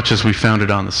as much as we found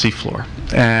it on the seafloor.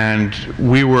 And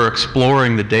we were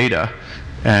exploring the data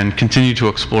and continue to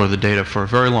explore the data for a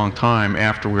very long time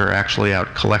after we were actually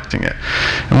out collecting it.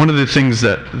 And one of the things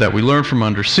that we learned from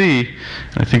undersea,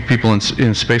 and I think people in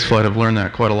spaceflight have learned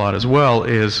that quite a lot as well,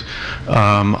 is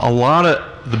a lot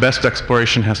of the best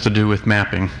exploration has to do with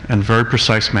mapping, and very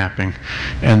precise mapping,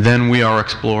 and then we are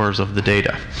explorers of the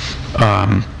data.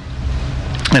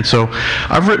 And so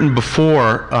I've written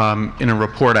before in a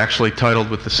report actually titled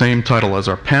with the same title as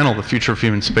our panel, The Future of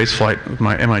Human Spaceflight, with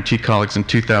my MIT colleagues in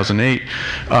 2008,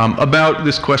 about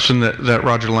this question that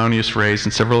Roger Launius raised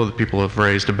and several other people have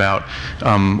raised about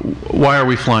why are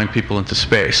we flying people into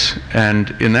space?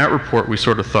 And in that report we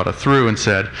sort of thought it through and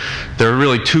said there are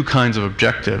really 2 kinds of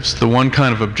objectives. The one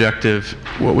kind of objective,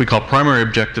 what we call primary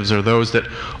objectives, are those that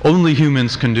only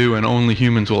humans can do and only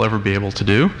humans will ever be able to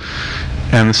do.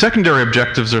 And the secondary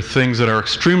objectives are things that are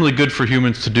extremely good for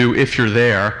humans to do if you're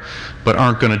there, but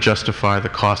aren't going to justify the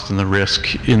cost and the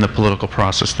risk in the political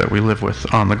process that we live with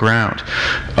on the ground.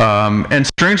 And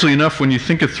strangely enough, when you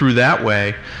think it through that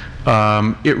way,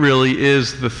 it really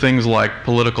is the things like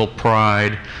political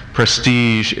pride,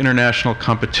 prestige, international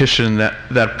competition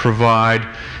that provide,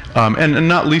 and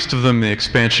not least of them the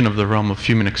expansion of the realm of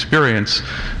human experience,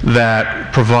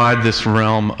 that provide this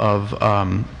realm of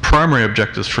primary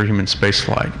objectives for human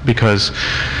spaceflight. Because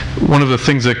one of the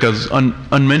things that goes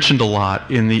unmentioned a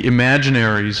lot in the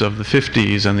imaginaries of the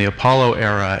 50s and the Apollo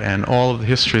era and all of the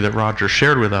history that Roger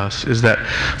shared with us is that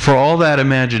for all that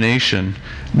imagination,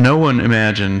 no one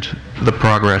imagined the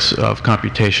progress of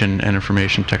computation and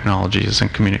information technologies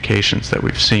and communications that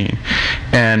we've seen.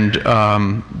 And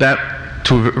that,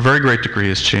 to a very great degree,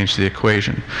 has changed the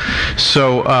equation.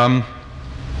 So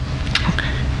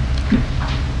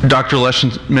Dr.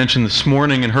 Leshin mentioned this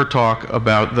morning in her talk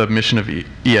about the mission of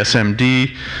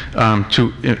ESMD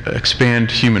to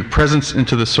expand human presence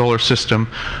into the solar system.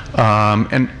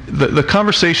 And the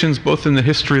conversations, both in the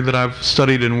history that I've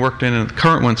studied and worked in and the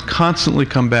current ones, constantly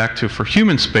come back to, for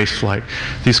human spaceflight,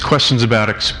 these questions about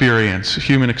experience,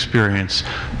 human experience,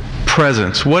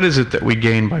 presence. What is it that we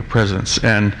gain by presence?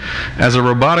 And as a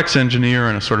robotics engineer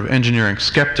and a sort of engineering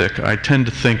skeptic, I tend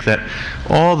to think that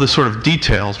all the sort of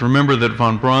details, remember that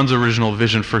von Braun's original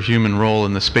vision for human role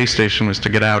in the space station was to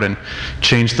get out and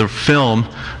change the film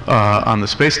on the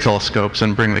space telescopes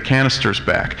and bring the canisters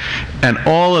back. And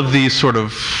all of these sort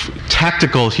of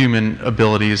tactical human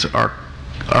abilities are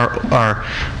are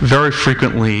very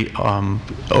frequently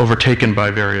overtaken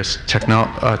by various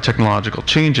technological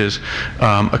changes,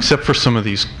 except for some of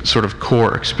these sort of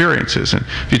core experiences. And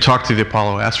if you talk to the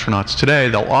Apollo astronauts today,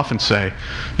 they'll often say,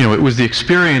 you know, it was the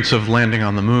experience of landing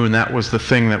on the moon, that was the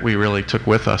thing that we really took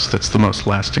with us that's the most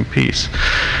lasting piece.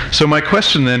 So my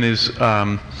question then is,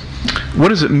 what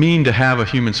does it mean to have a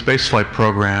human spaceflight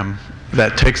program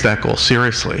that takes that goal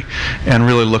seriously and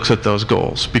really looks at those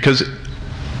goals? Because,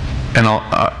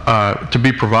 and to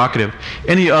be provocative,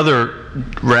 any other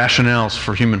rationales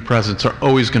for human presence are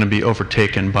always going to be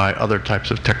overtaken by other types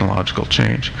of technological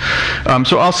change.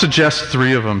 So I'll suggest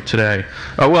 3 of them today.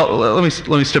 Well, let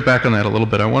me step back on that a little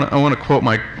bit. I want to quote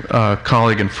my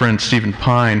colleague and friend Stephen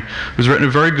Pine, who's written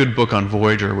a very good book on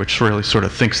Voyager, which really sort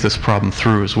of thinks this problem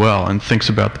through as well and thinks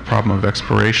about the problem of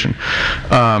exploration.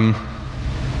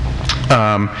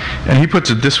 And he puts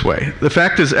it this way: the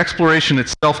fact is, exploration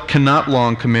itself cannot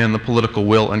long command the political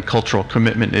will and cultural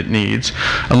commitment it needs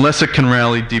unless it can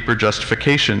rally deeper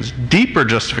justifications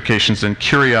than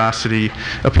curiosity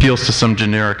appeals to some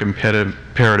generic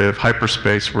imperative,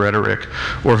 hyperspace rhetoric,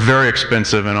 or very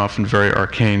expensive and often very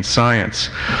arcane science.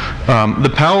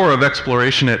 The power of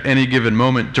exploration at any given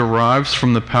moment derives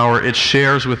from the power it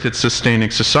shares with its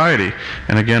sustaining society.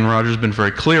 And again, Roger's been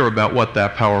very clear about what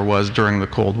that power was during the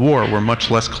Cold War. We're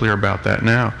much less clear about that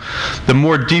now. The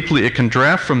more deeply it can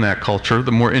draft from that culture,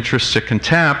 the more interests it can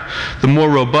tap, the more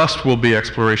robust will be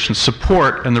exploration's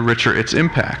support and the richer its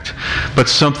impact. But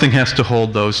something has to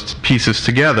hold those pieces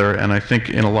together, and I think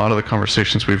in a lot of the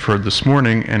conversations we've heard this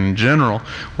morning and in general,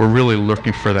 we're really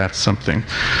looking for that something.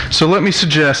 So let me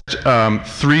suggest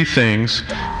 3 things.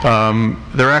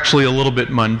 They're actually a little bit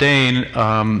mundane,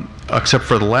 except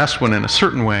for the last one in a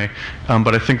certain way,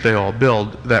 but I think they all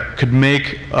build, that could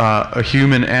make a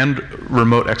human and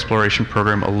remote exploration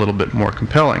program a little bit more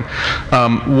compelling.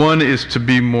 One is to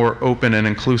be more open and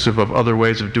inclusive of other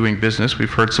ways of doing business. We've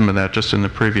heard some of that just in the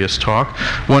previous talk.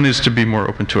 One is to be more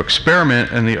open to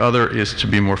experiment, and the other is to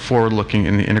be more forward-looking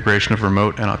in the integration of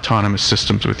remote and autonomous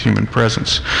systems with human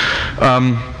presence.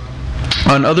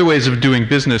 On other ways of doing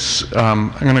business,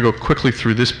 I'm going to go quickly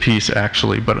through this piece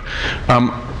actually, but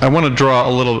I want to draw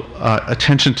a little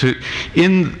attention to,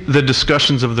 in the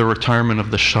discussions of the retirement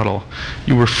of the shuttle,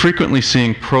 you were frequently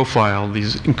seeing profiled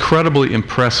these incredibly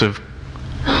impressive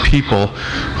people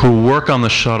who work on the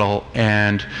shuttle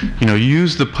and, you know,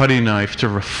 use the putty knife to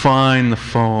refine the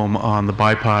foam on the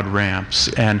bipod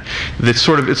ramps. And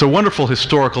it's a wonderful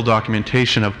historical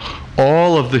documentation of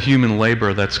all of the human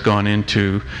labor that's gone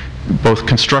into both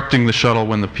constructing the shuttle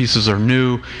when the pieces are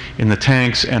new in the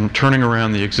tanks and turning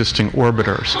around the existing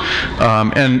orbiters.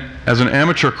 And as an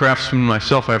amateur craftsman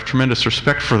myself, I have tremendous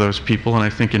respect for those people, and I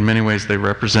think in many ways they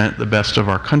represent the best of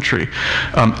our country.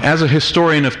 As a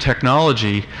historian of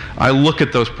technology, I look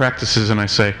at those practices and I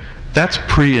say, that's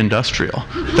pre-industrial.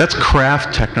 That's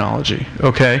craft technology,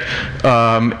 okay?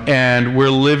 And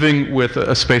we're living with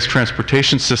a space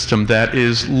transportation system that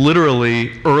is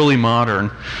literally early modern,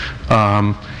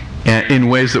 in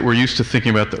ways that we're used to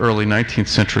thinking about the early 19th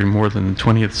century more than the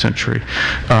 20th century.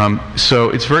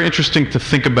 So it's very interesting to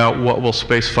think about what will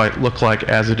spaceflight look like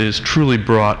as it is truly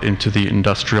brought into the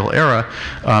industrial era,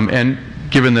 and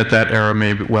given that that era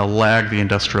may well lag the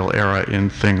industrial era in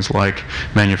things like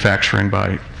manufacturing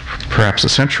by perhaps a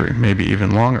century, maybe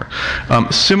even longer.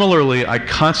 Similarly, I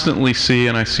constantly see,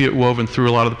 and I see it woven through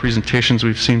a lot of the presentations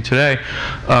we've seen today,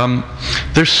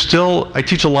 I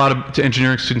teach a lot to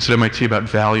engineering students at MIT about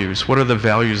values. What are the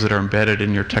values that are embedded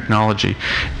in your technology?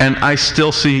 And I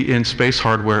still see in space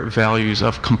hardware values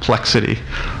of complexity,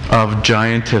 of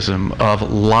giantism,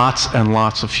 of lots and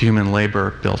lots of human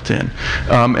labor built in.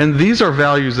 And these are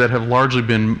values that have largely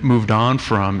been moved on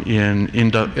from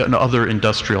in other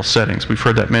industrial settings. We've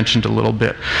heard that mentioned a little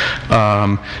bit.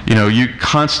 You know, you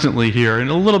constantly hear, and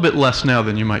a little bit less now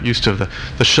than you might used to,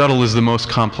 the shuttle is the most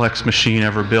complex machine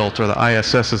ever built, or the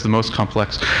ISS is the most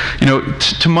complex. You know,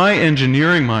 to my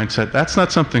engineering mindset, that's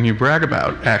not something you brag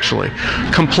about, actually.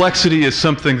 Complexity is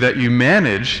something that you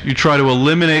manage, you try to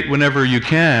eliminate whenever you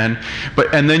can,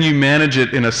 and then you manage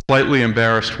it in a slightly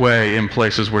embarrassed way in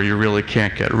places where you really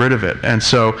can't get rid of it. And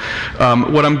so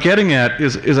what I'm getting at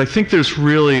is I think there's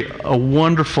really a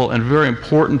wonderful and very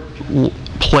important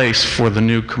place for the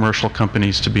new commercial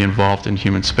companies to be involved in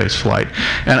human space flight.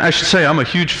 And I should say I'm a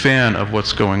huge fan of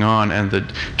what's going on and the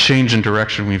change in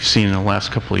direction we've seen in the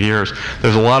last couple of years.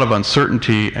 There's a lot of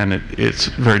uncertainty, and it's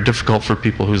very difficult for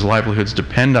people whose livelihoods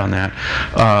depend on that.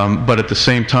 But at the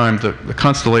same time, the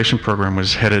Constellation program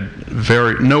was headed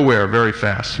nowhere very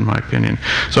fast, in my opinion.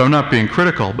 So I'm not being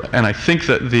critical, and I think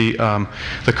that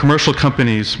the commercial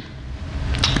companies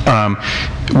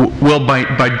Well,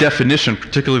 by definition,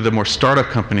 particularly the more startup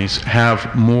companies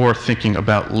have more thinking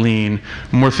about lean,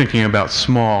 more thinking about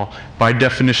small, by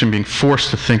definition being forced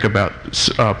to think about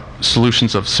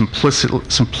solutions of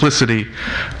simplicity.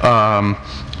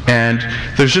 And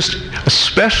there's just,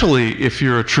 especially if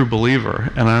you're a true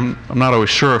believer, and I'm not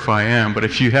always sure if I am, but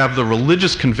if you have the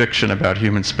religious conviction about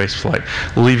human spaceflight,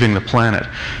 leaving the planet,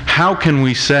 how can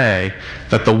we say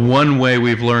that the one way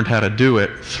we've learned how to do it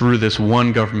through this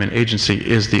one government agency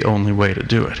is the only way to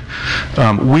do it?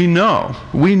 We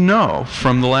know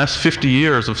from the last 50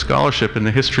 years of scholarship in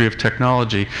the history of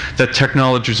technology that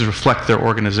technologies reflect their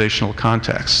organizational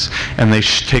contexts, and they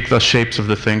take the shapes of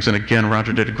the things. And again,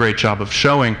 Roger did a great job of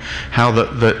showing how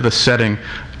the setting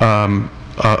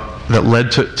that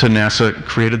led to NASA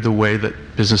created the way that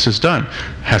business is done.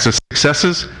 Has its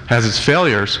successes, has its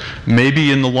failures.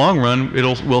 Maybe in the long run,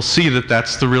 we'll see that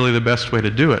that's really the best way to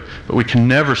do it. But we can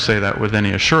never say that with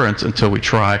any assurance until we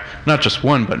try not just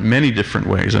one, but many different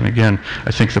ways. And again,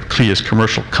 I think the key is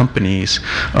commercial companies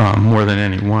more than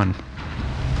any one.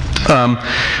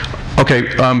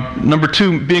 Number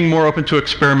two, being more open to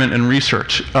experiment and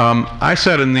research. I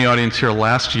sat in the audience here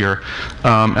last year,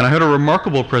 and I heard a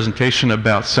remarkable presentation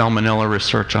about salmonella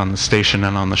research on the station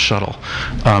and on the shuttle.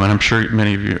 And I'm sure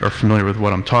many of you are familiar with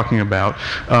what I'm talking about.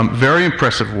 Very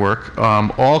impressive work,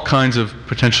 all kinds of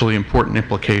potentially important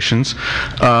implications.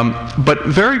 But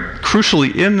very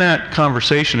crucially, in that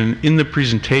conversation and in the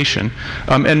presentation,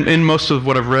 and in most of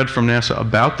what I've read from NASA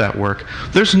about that work,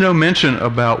 there's no mention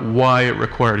about why it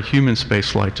required human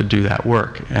spaceflight to do that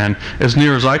work. And as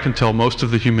near as I can tell, most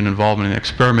of the human involvement in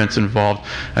experiments involved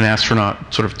an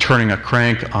astronaut sort of turning a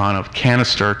crank on a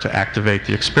canister to activate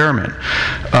the experiment.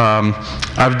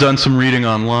 I've done some reading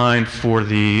online for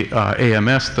the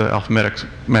AMS, the Alpha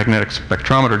Magnetic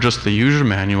Spectrometer, just the user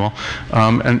manual.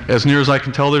 And as near as I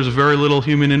can tell, there's very little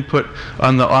human input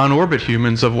on the on-orbit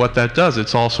humans of what that does.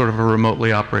 It's all sort of a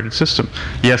remotely operated system.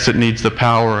 Yes, it needs the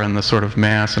power and the sort of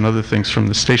mass and other things from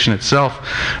the station itself,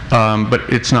 but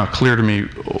it's not clear to me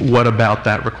what about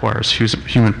that requires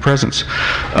human presence.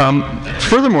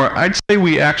 Furthermore, I'd say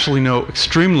we actually know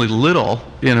extremely little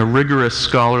in a rigorous,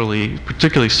 scholarly,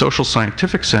 particularly social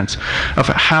scientific sense, of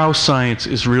how science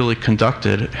is really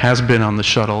conducted, has been on the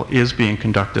shuttle, is being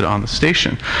conducted on the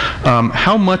station.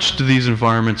 How much do these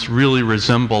environments really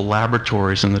resemble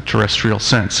laboratories in the terrestrial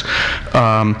sense?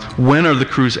 When are the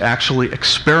crews actually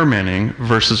experimenting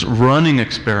versus running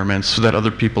experiments that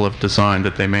other people have designed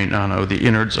that they may not know the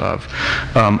innards of?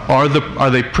 Are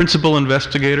they principal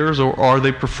investigators, or are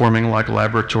they performing like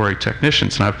laboratory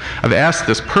technicians? And I've asked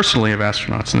this personally of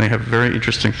astronauts, and they have very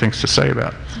interesting things to say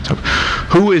about it. So,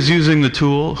 who is using the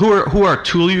tool? Who are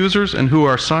tool users, and who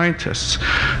are scientists?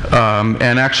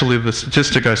 And actually, the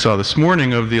statistic I saw this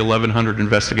morning of the 1,100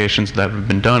 investigations that have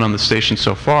been done on the station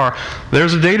so far,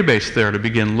 there's a database there to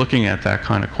begin looking at that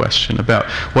kind of question about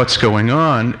what's going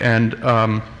on. And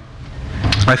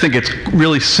I think it's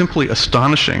really simply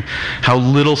astonishing how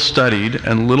little studied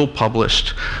and little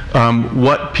published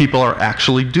what people are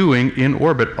actually doing in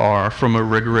orbit are from a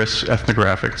rigorous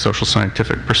ethnographic, social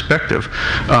scientific perspective.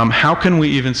 How can we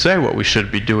even say what we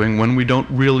should be doing when we don't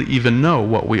really even know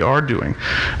what we are doing?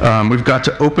 We've got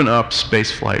to open up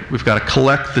spaceflight. We've got to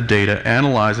collect the data,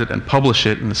 analyze it, and publish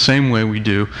it in the same way we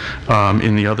do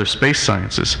in the other space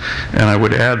sciences. And I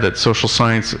would add that social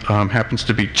science happens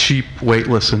to be cheap,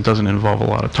 weightless, and doesn't involve a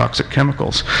lot of toxic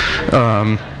chemicals.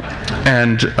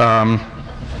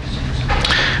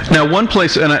 Now, one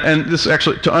place, and this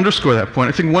actually, to underscore that point,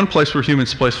 I think one place where human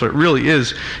spaceflight really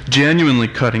is genuinely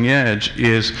cutting edge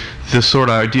is this sort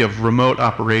of idea of remote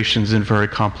operations in very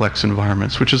complex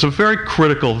environments, which is a very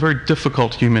critical, very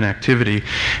difficult human activity.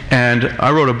 And I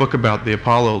wrote a book about the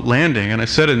Apollo landing, and I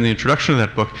said in the introduction to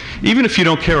that book, even if you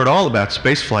don't care at all about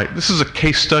spaceflight, this is a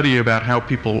case study about how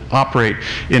people operate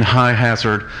in high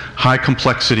hazard, high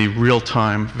complexity,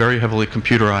 real-time, very heavily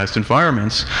computerized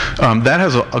environments. That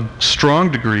has a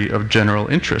strong degree of general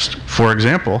interest. For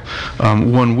example,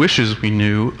 one wishes we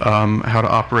knew how to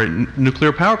operate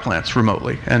nuclear power plants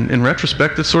remotely. And in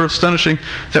retrospect, it's sort of astonishing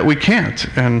that we can't.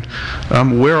 And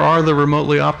where are the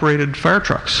remotely operated fire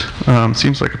trucks?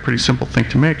 Seems like a pretty simple thing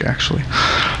to make, actually.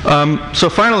 So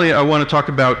finally, I want to talk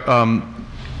about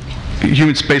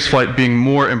human spaceflight being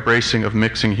more embracing of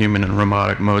mixing human and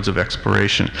robotic modes of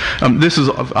exploration. This is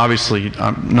obviously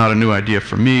not a new idea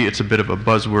for me. It's a bit of a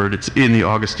buzzword. It's in the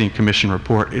Augustine Commission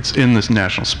report. It's in this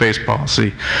National Space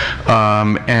Policy.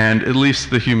 And at least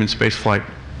the human spaceflight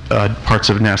parts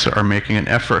of NASA are making an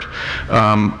effort.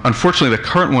 Unfortunately, the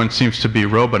current one seems to be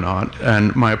Robonaut,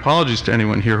 and my apologies to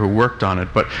anyone here who worked on it,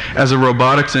 but as a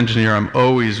robotics engineer, I'm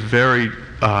always very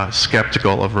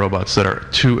skeptical of robots that are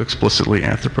too explicitly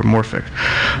anthropomorphic.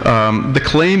 The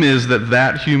claim is that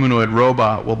that humanoid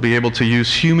robot will be able to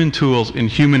use human tools in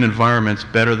human environments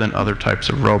better than other types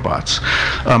of robots.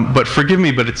 But forgive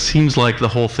me, but it seems like the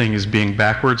whole thing is being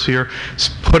backwards here.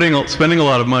 Spending a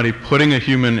lot of money, putting a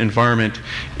human environment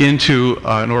into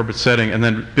an orbit setting, and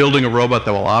then building a robot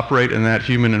that will operate in that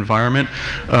human environment,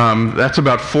 that's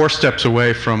about 4 steps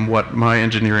away from what my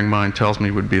engineering mind tells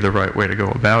me would be the right way to go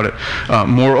about it.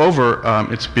 Moreover,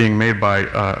 it's being made by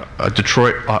a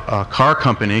Detroit car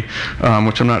company,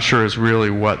 which I'm not sure is really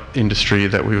what industry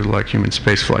that we would like human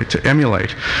spaceflight to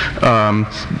emulate.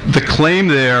 The claim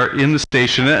there in the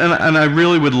station, and I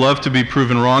really would love to be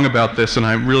proven wrong about this, and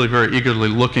I'm really very eagerly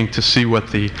looking to see what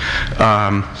the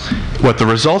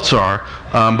results are,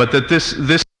 but that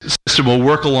this system will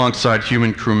work alongside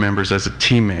human crew members as a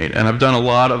teammate. And I've done a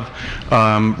lot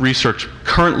of research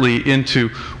currently into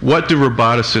what do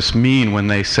roboticists mean when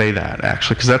they say that,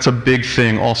 actually, because that's a big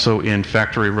thing also in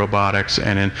factory robotics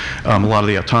and in a lot of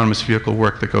the autonomous vehicle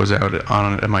work that goes out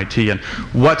on at MIT, and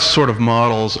what sort of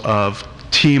models of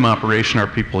team operation are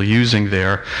people using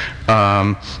there?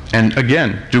 And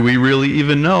again, do we really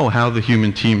even know how the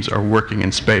human teams are working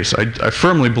in space? I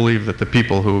firmly believe that the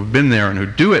people who have been there and who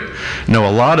do it know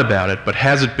a lot about it, but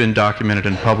has it been documented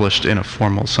and published in a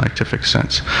formal scientific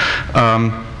sense?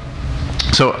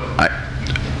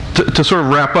 To sort of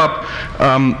wrap up,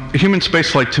 human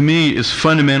spaceflight to me is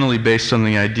fundamentally based on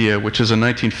the idea, which is a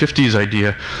 1950s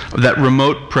idea, that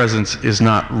remote presence is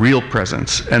not real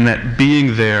presence, and that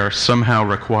being there somehow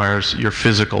requires your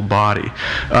physical body.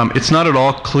 It's not at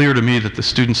all clear to me that the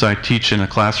students I teach in a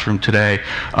classroom today,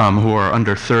 who are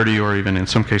under 30 or even in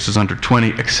some cases under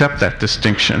 20, accept that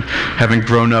distinction, having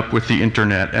grown up with the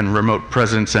internet and remote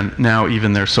presence, and now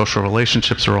even their social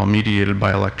relationships are all mediated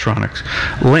by electronic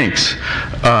links.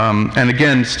 And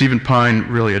again, Stephen Pine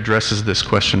really addresses this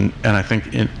question, and I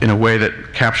think in a way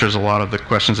that captures a lot of the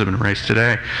questions that have been raised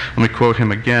today. Let me quote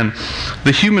him again.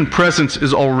 "The human presence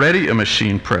is already a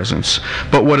machine presence,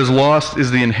 but what is lost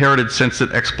is the inherited sense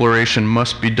that exploration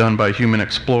must be done by human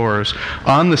explorers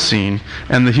on the scene,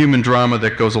 and the human drama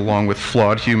that goes along with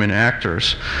flawed human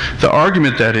actors. The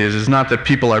argument, that is not that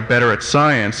people are better at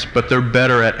science, but they're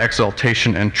better at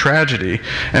exaltation and tragedy,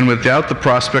 and without the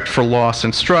prospect for loss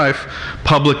and strife,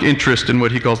 public interest in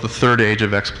what he calls the third age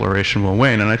of exploration will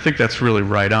wane." And I think that's really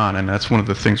right on, and that's one of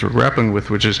the things we're grappling with,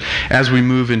 which is as we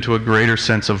move into a greater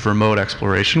sense of remote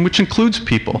exploration, which includes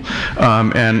people.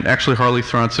 And actually Harley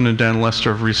Thronson and Dan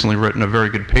Lester have recently written a very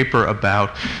good paper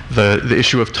about the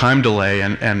issue of time delay,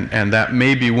 and that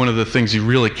may be one of the things you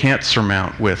really can't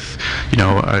surmount with,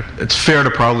 it's fair to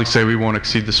probably say we won't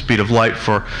exceed the speed of light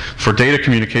for data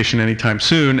communication anytime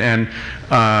soon, and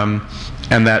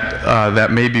that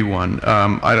may be one.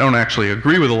 I don't actually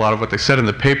agree with a lot of what they said in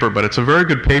the paper, but it's a very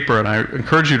good paper, and I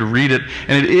encourage you to read it.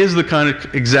 And it is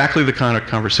exactly the kind of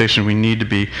conversation we need to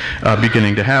be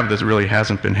beginning to have that really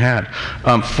hasn't been had.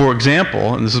 For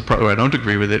example, and this is probably why I don't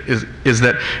agree with it, is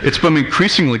that it's become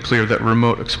increasingly clear that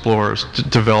remote explorers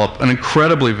develop an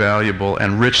incredibly valuable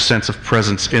and rich sense of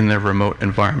presence in their remote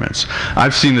environments.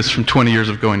 I've seen this from 20 years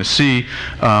of going to sea,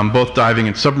 both diving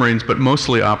in submarines, but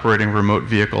mostly operating remote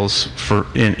vehicles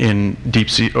in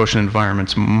deep sea ocean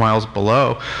environments miles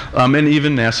below, and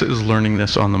even NASA is learning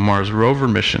this on the Mars rover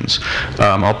missions.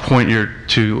 I'll point you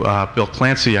to Bill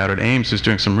Clancy out at Ames, who's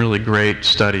doing some really great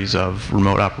studies of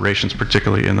remote operations,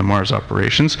 particularly in the Mars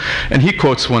operations, and he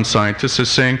quotes one scientist as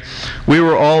saying, "We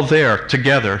were all there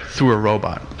together through a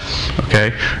robot."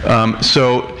 Okay,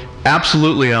 so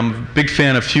absolutely I'm a big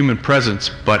fan of human presence,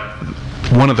 but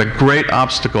one of the great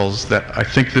obstacles that I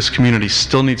think this community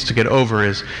still needs to get over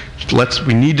is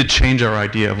we need to change our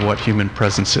idea of what human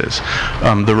presence is.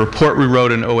 The report we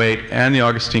wrote in 2008 and the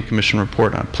Augustine Commission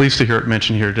report, I'm pleased to hear it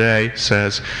mentioned here today,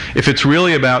 says if it's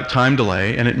really about time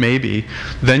delay, and it may be,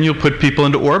 then you'll put people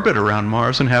into orbit around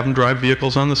Mars and have them drive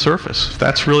vehicles on the surface.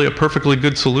 That's really a perfectly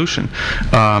good solution.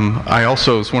 I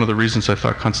also, it's one of the reasons I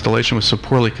thought Constellation was so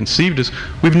poorly conceived, is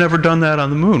we've never done that on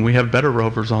the moon. We have better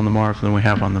rovers on the Mars than we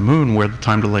have on the moon, where the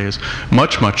time delay is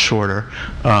much, much shorter.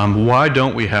 Why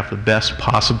don't we have the best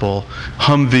possible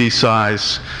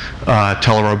Humvee-size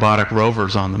telerobotic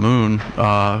rovers on the moon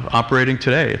operating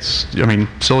today?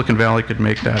 Silicon Valley could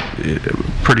make that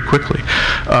pretty quickly.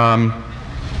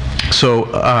 So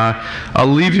I'll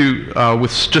leave you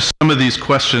with just some of these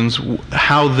questions.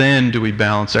 How then do we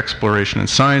balance exploration and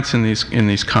science in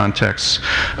these contexts?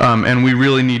 And we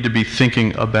really need to be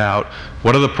thinking about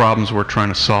what are the problems we're trying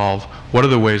to solve, what are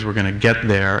the ways we're going to get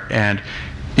there, and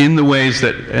in the ways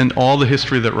that, and all the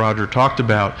history that Roger talked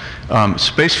about,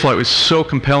 spaceflight was so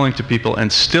compelling to people,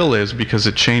 and still is, because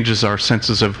it changes our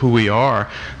senses of who we are,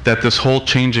 that this whole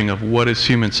changing of what is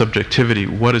human subjectivity,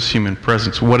 what is human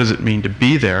presence, what does it mean to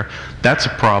be there, that's a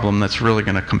problem that's really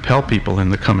going to compel people in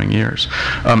the coming years.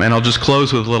 And I'll just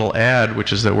close with a little ad,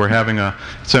 which is that we're having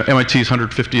it's MIT's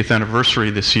 150th anniversary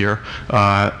this year,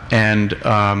 and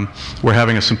we're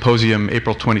having a symposium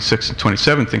April 26th and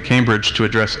 27th in Cambridge to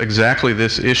address exactly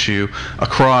this issue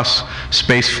across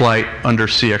spaceflight,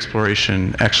 undersea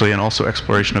exploration, actually, and also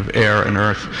exploration of air and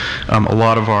Earth. A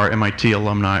lot of our MIT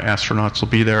alumni astronauts will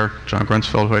be there. John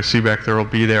Grunsfeld, who I see back there, will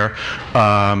be there,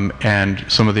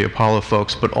 and some of the Apollo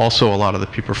folks, but also a lot of the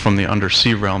people from the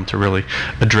undersea realm to really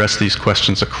address these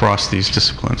questions across these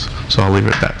disciplines. So I'll leave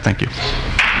it at that. Thank you.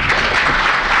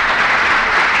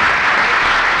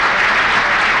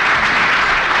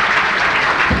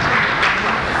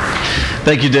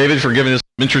 Thank you, David, for giving us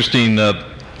an interesting,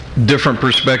 different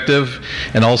perspective,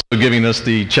 and also giving us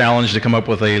the challenge to come up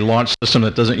with a launch system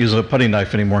that doesn't use a putty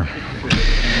knife anymore.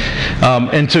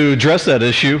 And to address that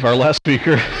issue, our last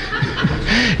speaker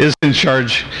is in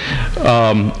charge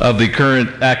of the current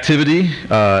activity,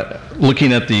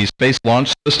 looking at the Space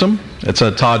Launch System. It's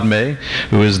Todd May,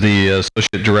 who is the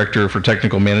Associate Director for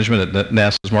Technical Management at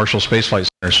NASA's Marshall Space Flight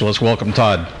Center. So let's welcome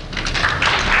Todd.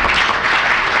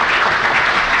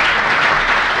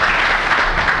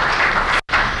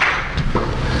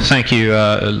 Thank you.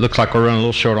 It looks like we're running a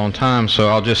little short on time, so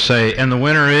I'll just say, and the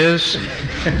winner is...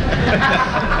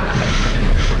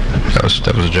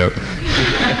 that was a joke.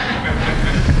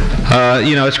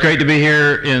 You know, it's great to be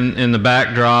here in the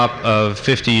backdrop of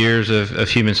 50 years of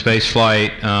human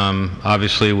spaceflight,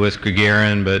 obviously with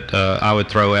Gagarin, but I would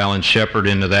throw Alan Shepard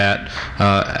into that.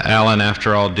 Alan,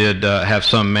 after all, did have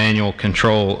some manual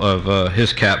control of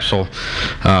his capsule.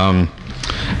 And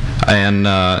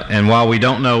while we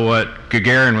don't know what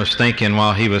Gagarin was thinking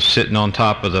while he was sitting on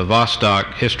top of the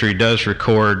Vostok, history does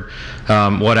record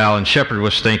what Alan Shepard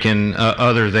was thinking,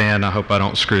 other than, I hope I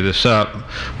don't screw this up,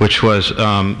 which was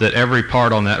that every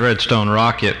part on that Redstone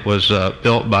rocket was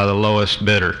built by the lowest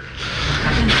bidder.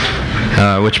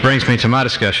 Which brings me to my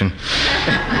discussion.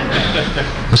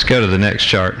 Let's go to the next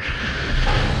chart.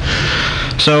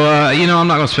 So, you know, I'm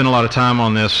not going to spend a lot of time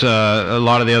on this. A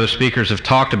lot of the other speakers have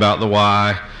talked about the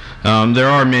why. There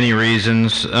are many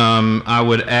reasons. I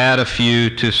would add a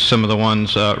few to some of the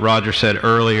ones Roger said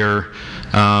earlier.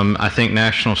 I think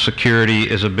national security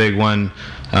is a big one,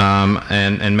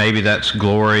 and maybe that's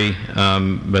glory,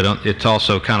 but it's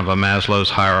also kind of a Maslow's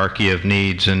hierarchy of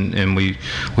needs, and we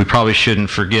probably shouldn't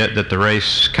forget that the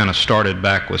race kind of started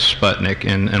back with Sputnik,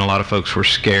 and a lot of folks were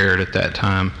scared at that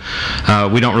time.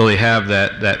 We don't really have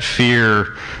that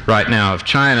fear right now of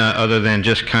China, other than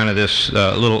just kind of this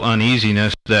little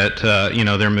uneasiness that you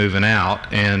know, they're moving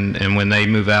out, and when they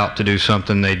move out to do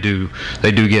something, they do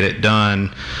get it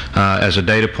done. As a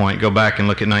data point, go back and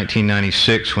look at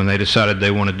 1996 when they decided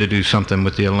they wanted to do something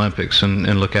with the Olympics,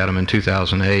 and look at them in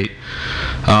 2008.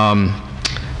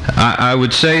 I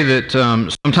would say that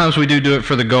sometimes we do it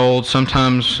for the gold.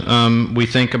 Sometimes we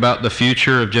think about the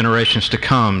future of generations to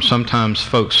come. Sometimes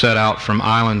folks set out from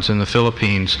islands in the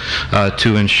Philippines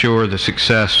to ensure the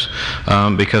success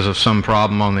because of some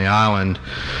problem on the island.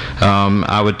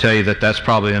 I would tell you that that's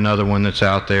probably another one that's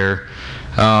out there.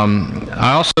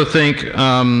 I also think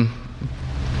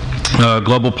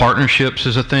global partnerships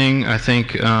is a thing. I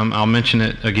think I'll mention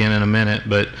it again in a minute,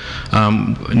 but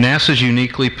NASA's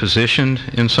uniquely positioned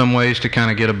in some ways to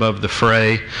kind of get above the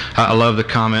fray. I love the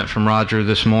comment from Roger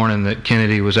this morning that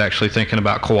Kennedy was actually thinking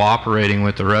about cooperating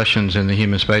with the Russians in the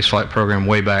human spaceflight program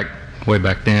way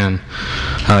back then,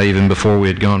 even before we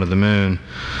had gone to the moon.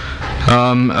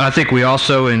 I think we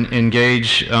also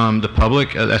engage the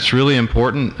public. That's really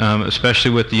important,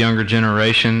 especially with the younger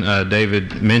generation.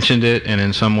 David mentioned it, and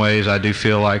in some ways I do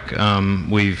feel like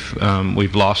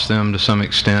we've lost them to some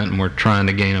extent, and we're trying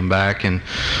to gain them back, and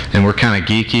we're kind of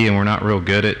geeky, and we're not real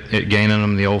good at gaining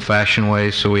them the old-fashioned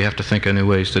ways, so we have to think of new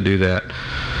ways to do that.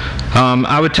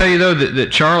 I would tell you, though,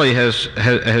 that Charlie has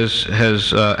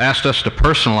asked us to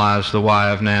personalize the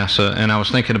why of NASA, and I was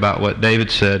thinking about what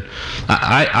David said.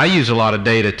 I use a lot of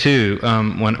data too.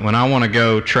 When I want to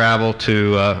go travel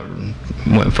to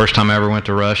first time I ever went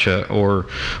to Russia or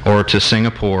to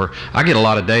Singapore, I get a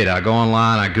lot of data. I go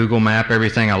online, I Google map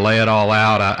everything, I lay it all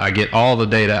out, I get all the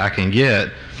data I can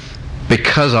get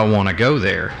because I want to go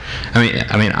there.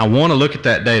 I mean, I want to look at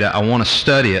that data, I want to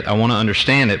study it, I want to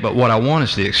understand it, but what I want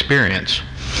is the experience.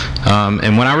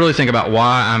 And when I really think about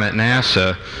why I'm at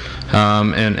NASA,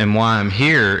 and why I'm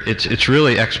here, it's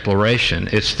really exploration.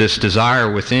 It's this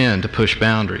desire within to push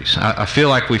boundaries. I feel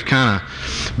like we've kind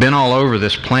of been all over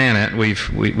this planet.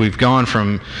 We've gone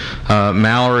from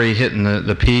Mallory hitting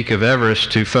the peak of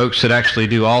Everest to folks that actually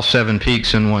do all 7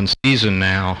 peaks in one season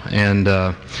now, and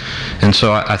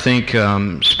so I think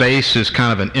space is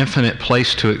kind of an infinite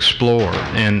place to explore,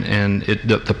 and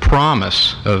the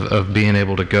promise of being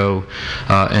able to go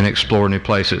and explore new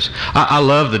places. I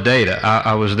love the data.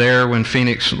 I was there when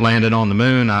Phoenix landed on the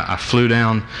moon. I flew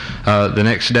down the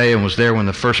next day and was there when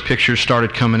the first pictures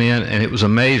started coming in, and it was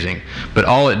amazing. But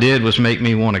all it did was make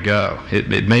me want to go.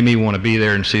 It made me want to be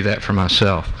there and see that for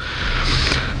myself.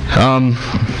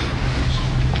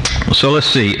 So let's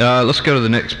see. Let's go to the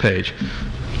next page.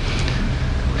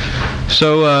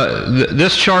 So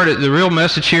this chart, the real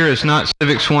message here is not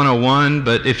Civics 101,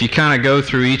 but if you kind of go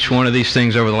through each one of these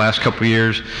things over the last couple of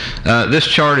years, this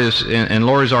chart is, and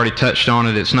Laurie's already touched on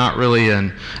it, it's not really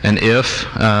an if,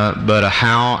 but a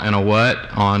how and a what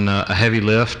on a heavy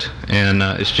lift, and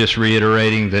it's just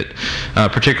reiterating that,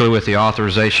 particularly with the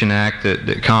Authorization Act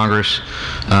that Congress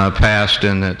passed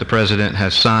and that the President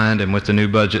has signed, and with the new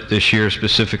budget this year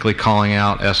specifically calling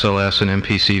out SLS and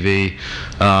MPCV,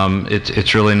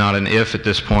 it's really not an if at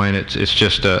this point. It's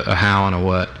just a how and a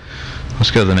what. Let's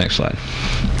go to the next slide.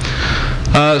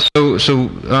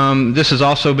 This has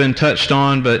also been touched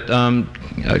on, but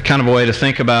kind of a way to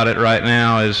think about it right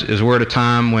now is we're at a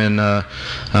time when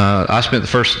I spent the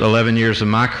first 11 years of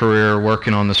my career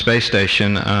working on the space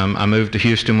station. I moved to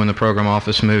Houston when the program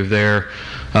office moved there,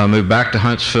 moved back to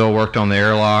Huntsville, worked on the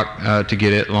airlock to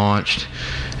get it launched,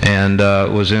 and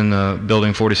was in the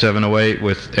building 4708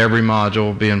 with every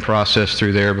module being processed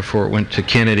through there before it went to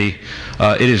Kennedy.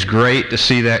 It is great to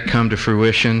see that come to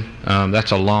fruition.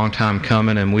 That's a long time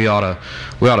coming, and we ought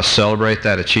to celebrate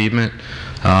that achievement.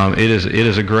 It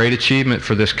is a great achievement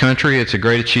for this country. It's a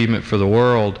great achievement for the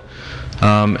world.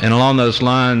 And along those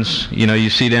lines, you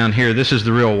see down here, this is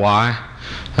the real why.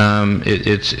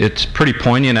 It's pretty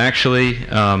poignant, actually.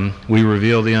 We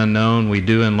reveal the unknown, we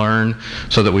do and learn,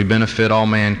 so that we benefit all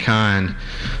mankind.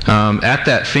 At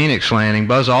that Phoenix landing,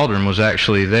 Buzz Aldrin was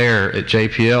actually there at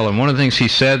JPL, and one of the things he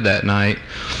said that night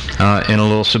in a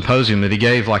little symposium that he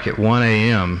gave like at 1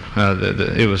 a.m.,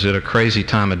 it was at a crazy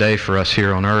time of day for us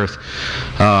here on Earth,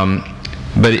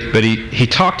 but he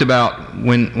talked about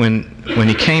when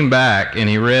he came back and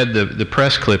he read the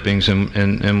press clippings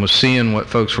and was seeing what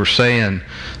folks were saying.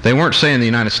 They weren't saying the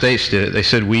United States did it, they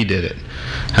said we did it.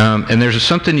 And there's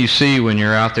something you see when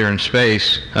you're out there in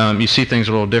space. You see things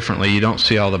a little differently. You don't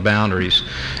see all the boundaries.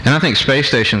 And I think space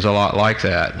station's a lot like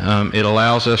that. It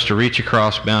allows us to reach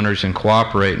across boundaries and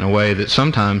cooperate in a way that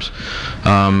sometimes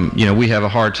we have a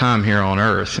hard time here on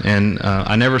Earth. And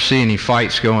I never see any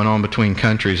fights going on between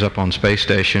countries up on space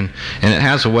station. And it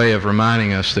has a way of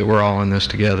reminding us that we're all in this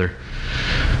together.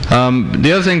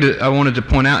 The other thing that I wanted to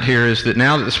point out here is that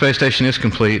now that the space station is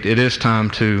complete, it is time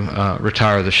to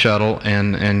retire the shuttle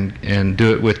and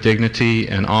do it with dignity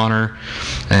and honor.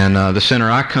 And the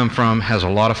center I come from has a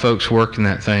lot of folks working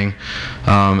that thing,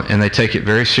 and they take it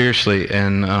very seriously,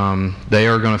 and they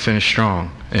are going to finish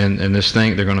strong. And this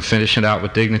thing, they're going to finish it out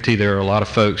with dignity. There are a lot of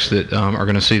folks that are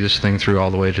going to see this thing through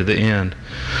all the way to the end.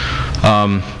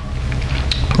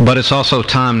 But it's also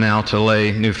time now to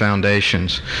lay new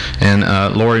foundations. And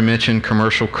Laurie mentioned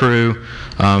commercial crew.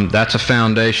 That's a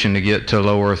foundation to get to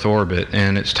low Earth orbit,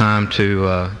 and it's time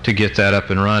to get that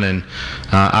up and running.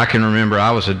 I can remember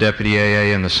I was a deputy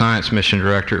AA and the science mission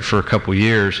director for a couple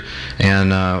years,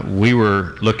 and we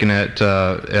were looking at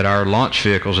our launch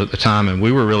vehicles at the time, and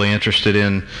we were really interested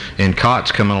in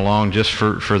COTS coming along just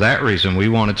for that reason. We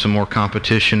wanted some more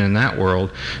competition in that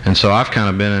world, and so I've kind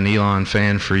of been an Elon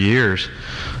fan for years,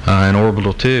 and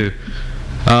Orbital too.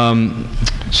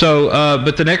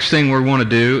 But the next thing we want to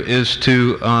do is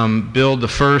to build the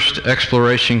first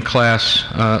exploration class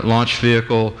launch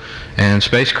vehicle and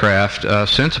spacecraft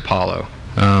since Apollo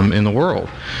in the world,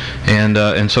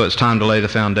 and so it's time to lay the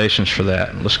foundations for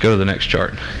that. Let's go to the next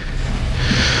chart.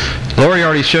 Laurie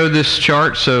already showed this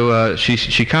chart, so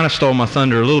she kind of stole my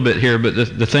thunder a little bit here, but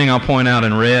the thing I'll point out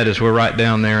in red is we're right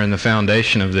down there in the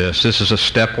foundation of this. This is a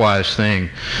stepwise thing,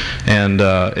 and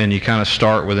you kind of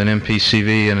start with an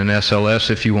MPCV and an SLS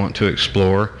if you want to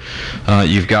explore.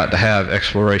 You've got to have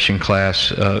exploration class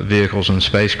vehicles and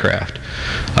spacecraft.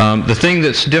 The thing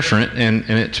that's different, and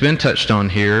it's been touched on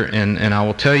here, and I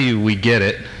will tell you we get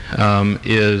it.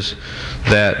 is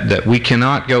that we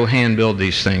cannot go hand build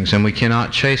these things, and we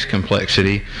cannot chase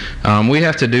complexity. We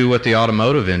have to do what the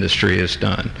automotive industry has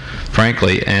done,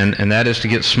 frankly, and that is to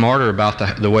get smarter about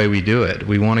the way we do it.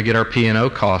 We want to get our P&O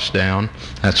costs down.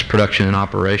 That's production and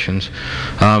operations.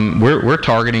 We're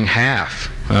targeting half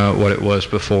what it was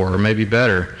before, or maybe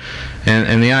better.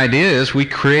 And the idea is we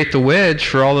create the wedge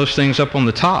for all those things up on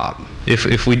the top.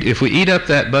 If we eat up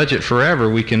that budget forever,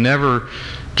 we can never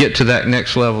get to that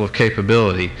next level of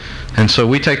capability. And so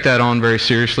we take that on very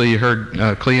seriously. You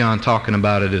heard Cleon talking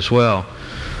about it as well.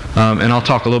 And I'll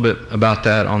talk a little bit about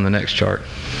that on the next chart.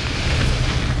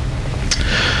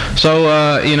 So,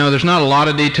 there's not a lot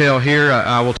of detail here.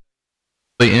 I will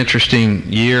tell you,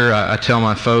 interesting year. I tell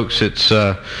my folks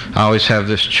I always have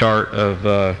this chart of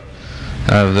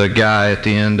the guy at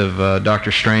the end of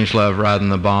Dr. Strangelove riding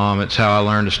the bomb. It's how I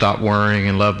learned to stop worrying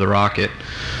and love the rocket.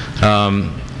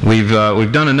 We've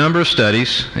done a number of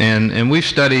studies, and we've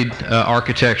studied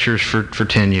architectures for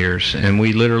 10 years, and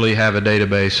we literally have a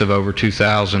database of over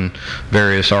 2,000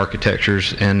 various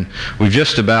architectures, and we've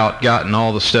just about gotten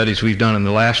all the studies we've done in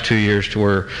the last 2 years to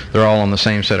where they're all on the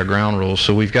same set of ground rules,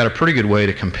 so we've got a pretty good way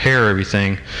to compare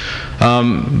everything.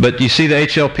 But you see the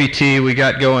HLPT we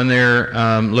got going there,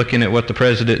 looking at what the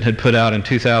president had put out in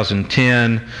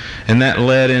 2010, and that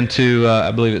led into,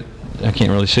 I believe I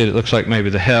can't really see it. It looks like maybe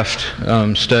the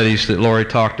HEFT studies that Laurie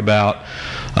talked about.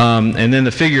 And then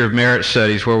the figure of merit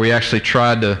studies, where we actually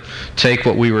tried to take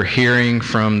what we were hearing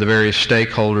from the various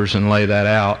stakeholders and lay that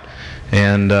out.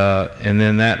 And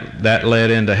then that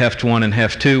led into HEFT 1 and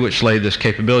HEFT 2, which laid this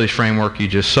capabilities framework you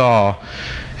just saw.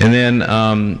 And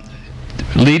then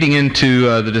leading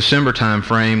into the December time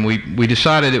frame, we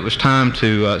decided it was time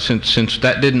to, since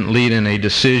that didn't lead in a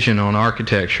decision on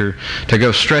architecture, to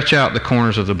go stretch out the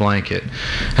corners of the blanket.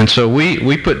 And so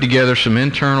we put together some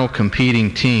internal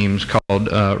competing teams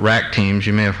called RAC teams.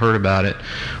 You may have heard about it,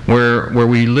 where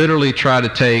we literally try to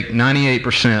take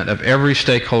 98% of every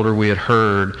stakeholder we had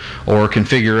heard or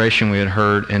configuration we had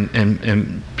heard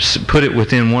and put it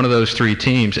within one of those three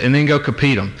teams, and then go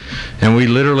compete them. And we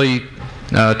literally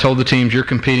told the teams, you're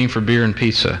competing for beer and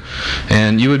pizza.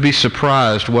 And you would be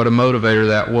surprised what a motivator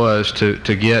that was to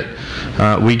get.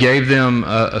 We gave them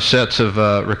sets of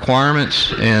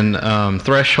requirements and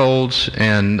thresholds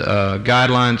and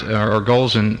guidelines or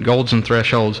goals and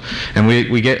thresholds, and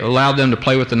we allowed them to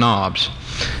play with the knobs.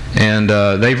 And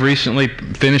they've recently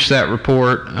finished that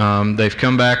report. They've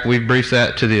come back. We've briefed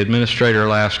that to the administrator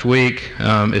last week.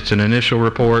 It's an initial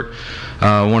report.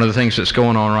 One of the things that's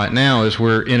going on right now is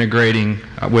we're integrating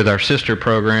with our sister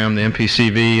program, the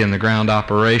MPCV and the ground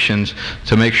operations,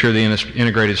 to make sure the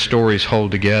integrated stories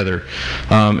hold together.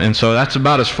 And so that's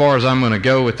about as far as I'm going to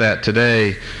go with that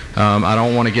today. I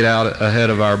don't want to get out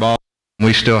ahead of our ball.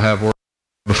 We still have work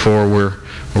before we're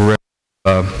ready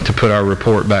to put our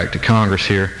report back to Congress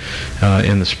here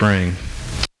in the spring.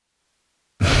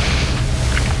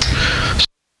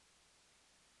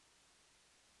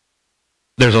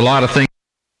 There's a lot of things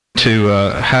to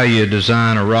how you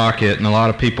design a rocket, and a lot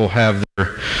of people have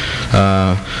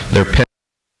their pet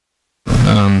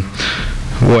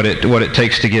what it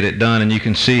takes to get it done. And you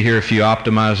can see here, if you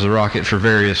optimize the rocket for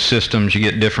various systems, you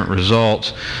get different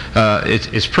results.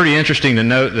 It's pretty interesting to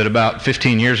note that about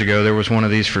 15 years ago there was one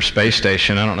of these for space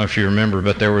station. I don't know if you remember,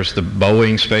 but there was the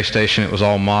Boeing space station. It was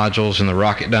all modules, and the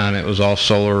Rocketdyne, it was all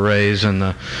solar arrays, and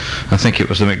I think it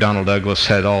was the McDonnell Douglas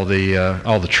had all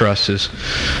the trusses.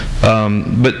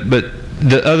 But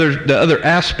the other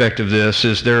aspect of this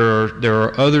is there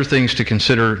are other things to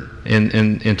consider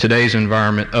in today's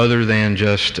environment other than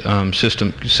just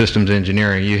systems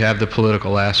engineering. You have the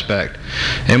political aspect,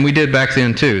 and we did back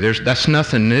then too. That's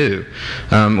nothing new.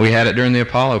 We had it during the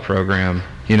Apollo program.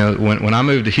 You know, when I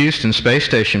moved to Houston, space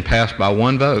station passed by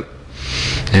one vote,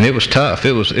 and it was tough.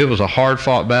 It was a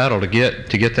hard-fought battle to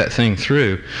get that thing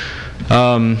through.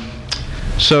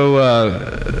 So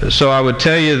I would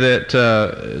tell you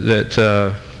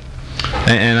that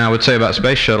and I would say about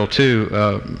Space Shuttle too.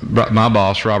 My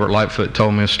boss, Robert Lightfoot,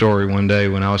 told me a story one day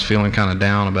when I was feeling kind of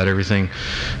down about everything.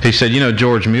 He said,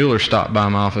 George Mueller stopped by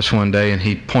my office one day and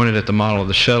he pointed at the model of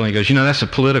the shuttle and he goes, that's a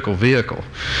political vehicle.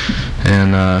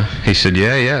 And he said,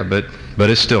 yeah, but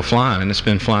it's still flying, and it's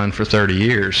been flying for 30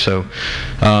 years. So,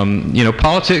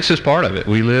 politics is part of it.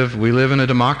 We live in a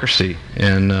democracy,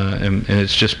 and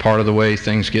it's just part of the way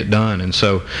things get done. And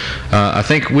so, I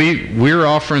think we're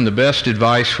offering the best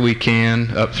advice we can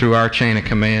up through our chain of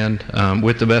command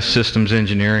with the best systems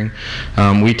engineering.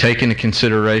 We take into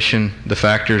consideration the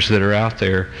factors that are out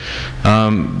there.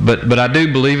 But I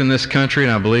do believe in this country,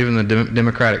 and I believe in the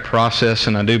democratic process,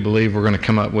 and I do believe we're going to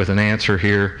come up with an answer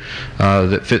here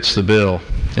that fits the bill. fill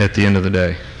at the end of the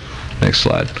day. Next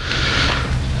slide.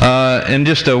 And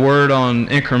just a word on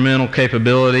incremental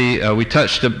capability. We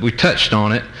touched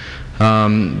on it.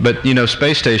 But you know,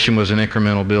 space station was an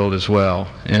incremental build as well,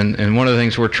 and one of the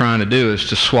things we're trying to do is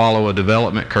to swallow a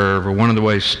development curve, or one of the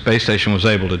ways space station was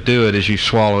able to do it is you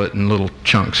swallow it in little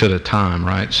chunks at a time,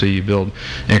 right? So you build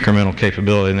incremental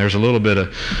capability, and there's a little bit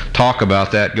of talk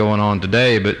about that going on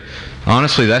today, but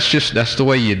honestly, that's the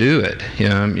way you do it. You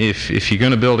know, if you're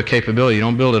going to build a capability, you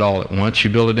don't build it all at once. You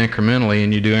build it incrementally,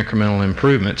 and you do incremental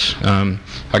improvements.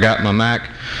 I got my my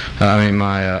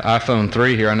iPhone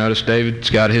 3 here. I noticed David's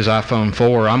got his iPhone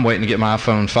 4. I'm waiting to get my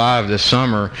iPhone 5 this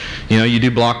summer. You know, you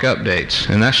do block updates,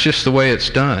 and that's just the way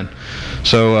it's done.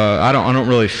 So I don't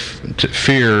really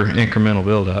fear incremental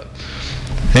build-up.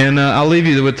 And I'll leave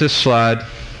you with this slide.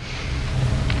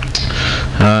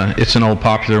 It's an old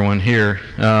popular one here.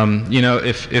 You know,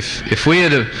 if we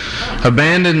had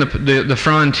abandoned the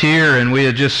frontier and we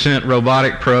had just sent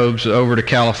robotic probes over to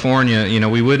California, you know,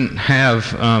 we wouldn't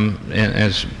have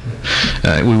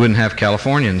we wouldn't have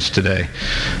Californians today.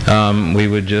 We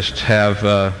would just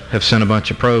have sent a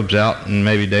bunch of probes out, and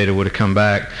maybe data would have come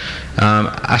back.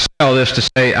 I say all this to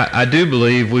say I do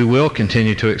believe we will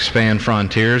continue to expand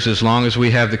frontiers as long as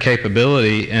we have the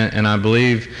capability, and I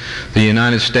believe the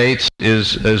United States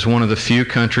is one of the few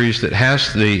countries that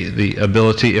has the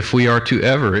ability, if we are to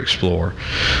ever explore.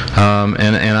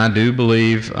 And I do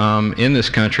believe in this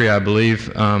country, I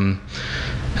believe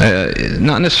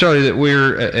not necessarily that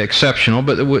we're exceptional,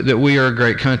 but that we are a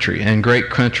great country, and great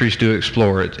countries do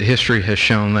explore it. History has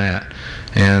shown that.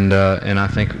 And I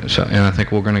think so, and I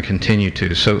think we're going to continue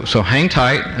to. So hang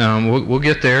tight. We'll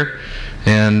get there,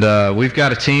 and we've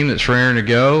got a team that's raring to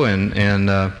go. And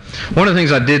one of the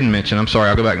things I didn't mention, I'm sorry,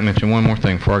 I'll go back and mention one more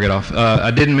thing before I get off.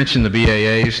 I didn't mention the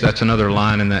BAAs. That's another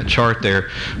line in that chart there.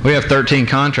 We have 13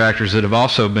 contractors that have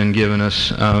also been giving us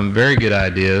very good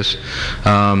ideas.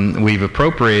 We've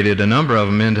appropriated a number of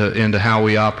them into how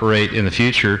we operate in the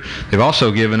future. They've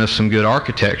also given us some good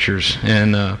architectures,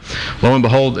 and lo and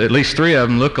behold, at least 3 of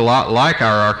them look a lot like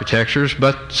our architectures,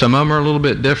 but some of them are a little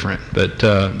bit different. But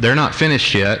they're not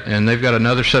finished yet, and they've got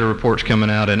another set of reports coming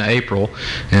out in April,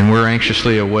 and we're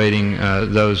anxiously awaiting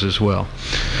those as well.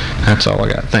 That's all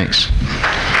I got. Thanks.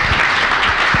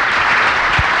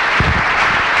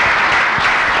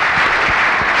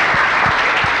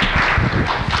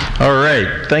 All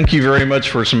right. Thank you very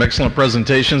much for some excellent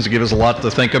presentations. Give us a lot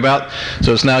to think about.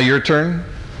 So it's now your turn.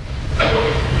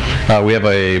 We have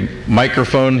a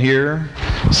microphone here,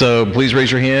 so please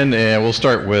raise your hand, and we'll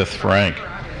start with Frank.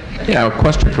 Yeah, a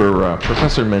question for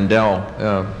Professor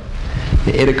Mindell.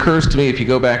 It occurs to me, if you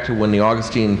go back to when the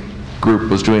Augustine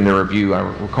group was doing their review, I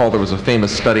recall there was a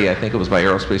famous study, I think it was by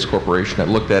Aerospace Corporation, that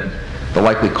looked at the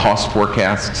likely cost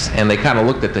forecasts, and they kind of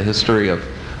looked at the history of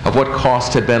what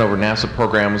costs had been over NASA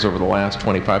programs over the last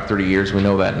 25, 30 years. We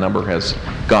know that number has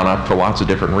gone up for lots of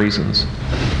different reasons.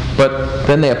 But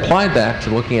then they applied that to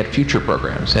looking at future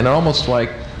programs, and almost like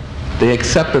they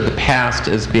accepted the past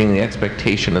as being the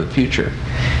expectation of the future.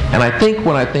 And I think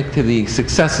when I think to the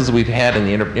successes we've had in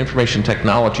the information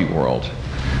technology world,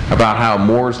 about how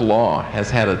Moore's Law has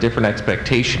had a different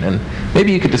expectation, and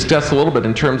maybe you could discuss a little bit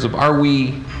in terms of are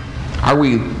we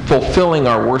fulfilling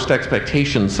our worst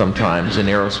expectations sometimes in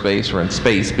aerospace or in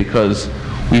space because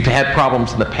we've had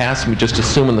problems in the past and we just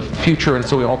assume in the future, and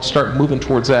so we all start moving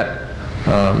towards that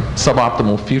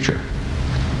suboptimal future.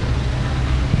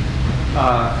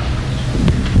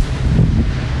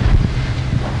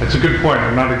 It's a good point.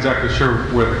 I'm not exactly sure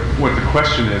what the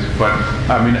question is, but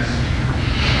I mean,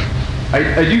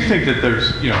 I do think that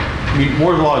there's, you know, I mean,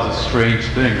 Moore's Law is a strange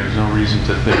thing. There's no reason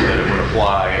to think that it would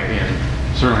apply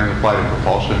certainly apply to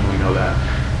propulsion, we know that.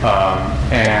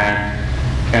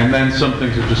 And then some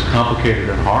things are just complicated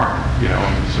and hard, you know,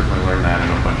 and we certainly learn that in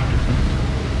a bunch of different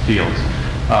fields.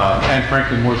 And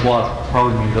frankly, Moore's Law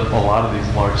probably means that a lot of these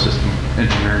large system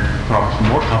engineering problems are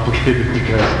more complicated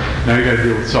because now you got to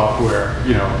deal with software,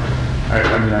 you know. I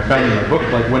mean, I found in my book,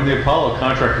 like when the Apollo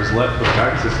contractors left for the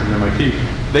guidance system at MIT,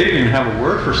 they didn't even have a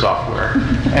word for software.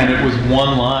 And it was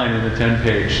one line in the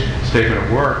 10-page statement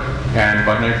of work. And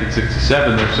by 1967,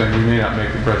 they're saying we may not make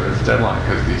the president's deadline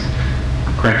because these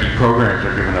cranky programs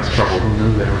are giving us trouble. Who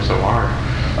knew they were so hard?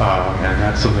 And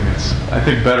that's something that's, I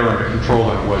think, better under control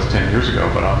than it was 10 years ago,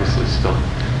 but obviously still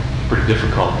pretty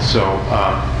difficult. So,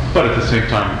 but at the same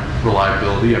time,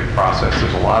 reliability of process,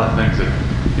 there's a lot of things that,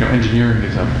 you know, engineering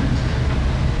is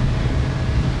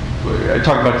I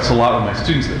talk about this a lot with my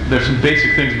students. There's some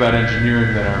basic things about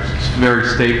engineering that are very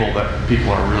stable that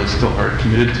people are really still very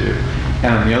committed to.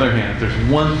 And on the other hand, if there's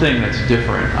one thing that's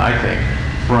different, I think,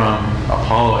 from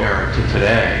Apollo era to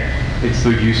today, it's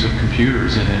the use of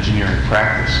computers in engineering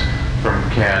practice, from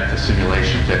CAD to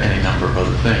simulation to any number of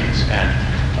other things. And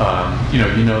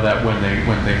you know that when they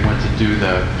went to do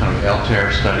the kind of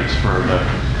Altair studies for the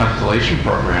Constellation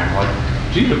program,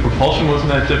 like, gee, the propulsion wasn't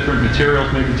that different,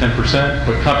 materials maybe 10%,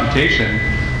 but computation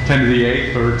 10 to the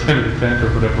 8th or 10 to the 10th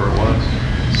or whatever it was.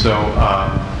 So,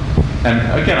 and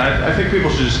again, I think people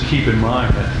should just keep in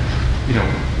mind that,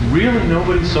 really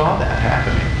nobody saw that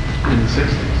happening in the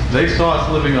 60s. They saw us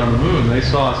living on the moon, they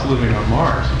saw us living on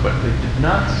Mars, but they did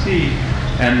not see,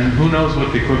 and who knows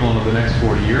what the equivalent of the next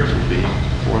 40 years will be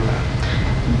for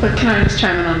that. But can I just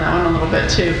chime in on that one a little bit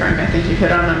too, Frank? I think you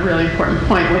hit on a really important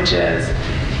point, which is,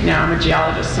 I'm a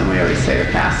geologist, and we always say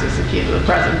the past is the key to the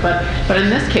present. But in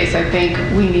this case, I think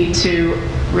we need to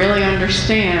really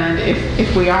understand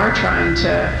if we are trying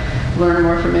to learn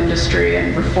more from industry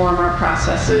and reform our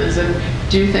processes and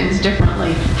do things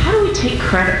differently, how do we take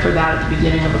credit for that at the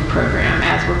beginning of a program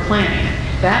as we're planning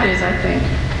it? That is, I think,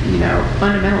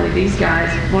 fundamentally, these guys,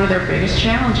 one of their biggest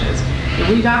challenges.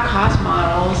 We got cost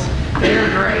models, they're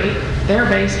great, they're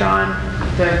based on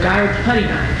the guy with the putty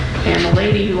knife and the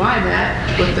lady who I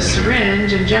met with the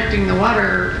syringe injecting the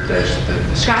water, the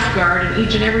Scotch Guard in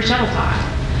each and every shuttle pod,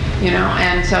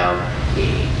 and so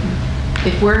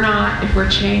if we're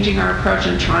changing our approach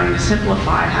and trying to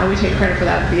simplify, how do we take credit for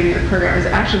that at the beginning of the program is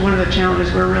actually one of the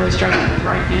challenges we're really struggling with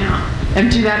right now. And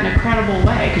do that in a credible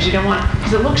way, because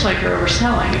it looks like you're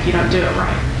overselling if you don't do it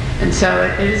right. And so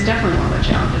it is definitely one of the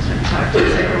challenges. And Todd can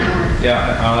say a little more.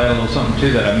 Yeah, I'll add a little something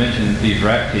to that. I mentioned these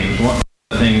RAC teams. One of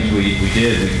the things we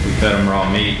did, we fed them raw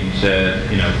meat and said,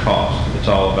 cost. It's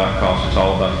all about cost. It's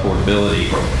all about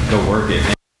affordability. Go work it.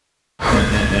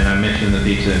 And I mentioned that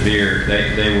these Veer,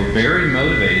 they were very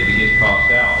motivated to get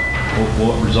cost out.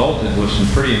 What resulted was some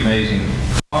pretty amazing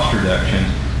cost reductions.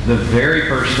 The very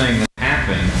first thing that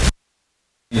happened,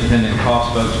 independent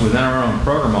cost folks within our own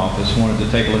program office wanted to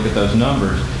take a look at those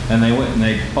numbers, and they went and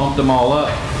they bumped them all up.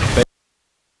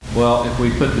 Well, if we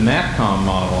put the NAPCOM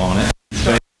model on it,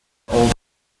 old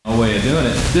way of doing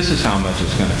it, this is how much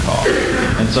it's going to cost.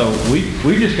 And so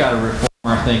we just got to reform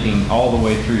our thinking all the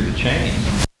way through the chain,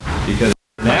 because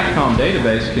the NAPCOM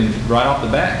database can, right off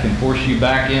the bat, can force you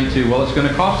back into, well, it's going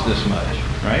to cost this much,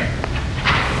 right?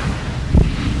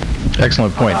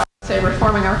 Excellent point. I would say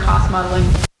reforming our cost modeling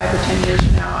 5 or 10 years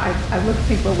from now, I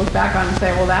think we'll look back on and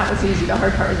say, well, that was easy. The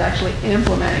hard part was actually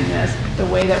implementing this the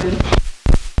way that we.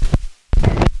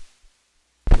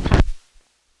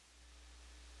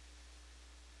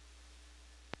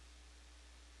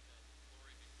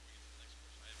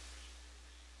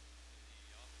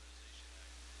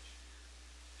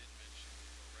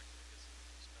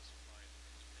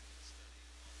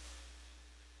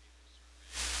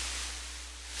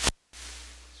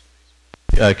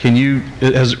 Can you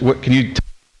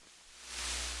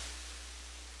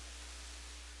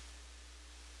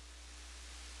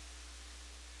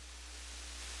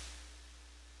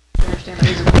understand the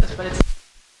reason for this, but it's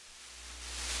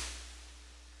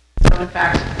so in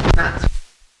fact not.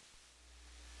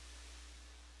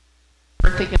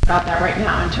 We're thinking about that right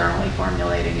now, internally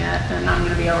formulating it, and I'm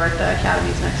going to be over at the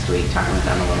academies next week talking with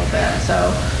them a little bit.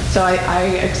 So I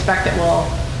expect that we'll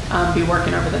be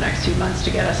working over the next 2 months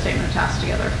to get a statement of tasks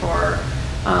together for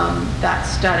that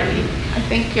study. I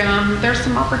think there's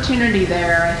some opportunity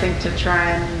there, I think, to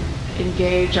try and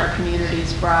engage our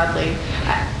communities broadly.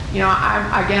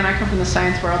 I come from the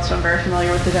science world, so I'm very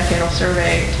familiar with the decadal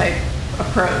survey type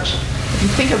approach. If you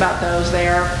think about those, they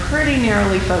are pretty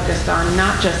narrowly focused on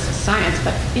not just science,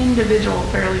 but individual,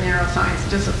 fairly narrow science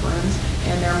disciplines,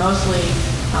 and they're mostly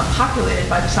populated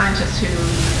by the scientists who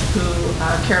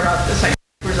care about the scientific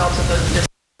results of those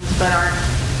disciplines, but aren't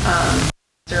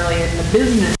necessarily in the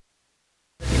business.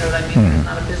 You know what I mean? There's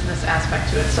not a business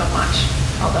aspect to it so much,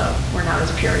 although we're not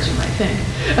as pure as you might think.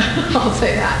 I'll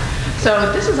say that.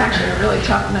 So this is actually a really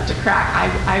tough nut to crack.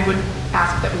 I would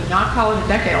ask that we not call it a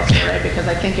decadal survey, because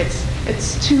I think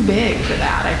it's too big for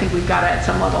that. I think we've got to, at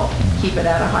some level, keep it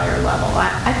at a higher level.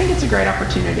 I think it's a great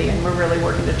opportunity, and we're really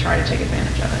working to try to take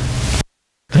advantage of it.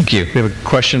 Thank you. We have a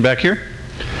question back here.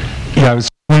 Yeah, I was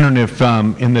wondering if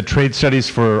in the trade studies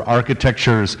for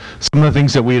architectures, some of the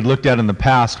things that we had looked at in the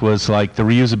past was like the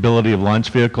reusability of launch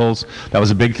vehicles. That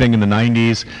was a big thing in the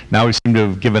 90s. Now we seem to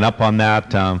have given up on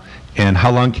that. And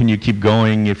how long can you keep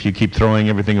going if you keep throwing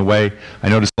everything away? I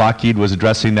noticed Lockheed was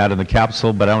addressing that in the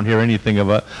capsule, but I don't hear anything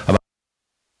about it.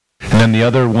 And then the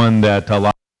other one that a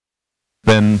lot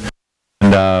has been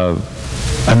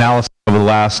analysis over the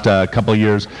last couple of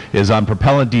years is on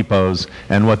propellant depots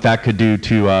and what that could do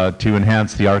to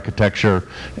enhance the architecture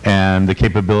and the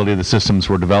capability of the systems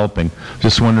we're developing.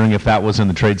 Just wondering if that was in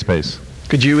the trade space.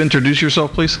 Could you introduce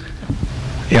yourself, please?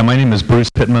 Yeah, my name is Bruce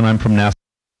Pittman. I'm from NASA.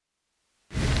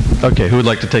 Okay, who would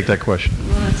like to take that question?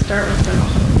 You want to start with the...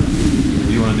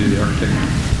 Do you want to do the architecture?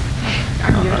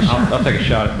 I'll take a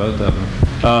shot at both of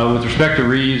them. With respect to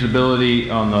reusability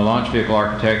on the launch vehicle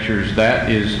architectures, there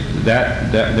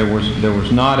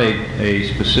was not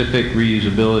a specific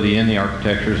reusability in the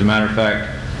architecture. As a matter of fact,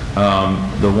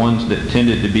 the ones that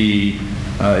tended to be,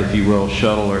 if you will,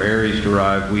 shuttle or Ares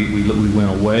derived, we went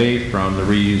away from the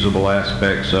reusable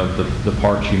aspects of the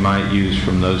parts you might use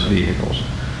from those vehicles.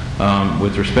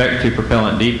 With respect to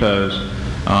propellant depots,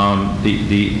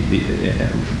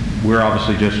 we're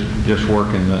obviously just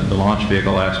working the launch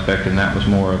vehicle aspect, and that was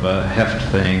more of a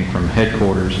heft thing from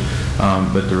headquarters.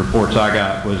 But the reports I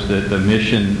got was that the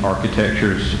mission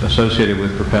architectures associated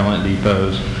with propellant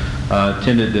depots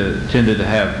tended to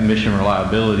have mission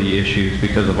reliability issues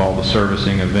because of all the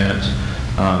servicing events.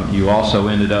 You also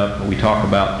ended up, we talk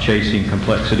about chasing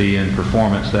complexity and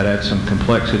performance, that adds some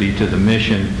complexity to the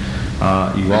mission.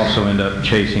 You also end up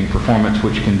chasing performance,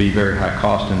 which can be very high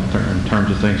cost in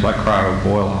terms of things like cryo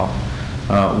boil off.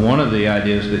 One of the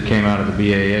ideas that came out of the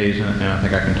BAAs, and I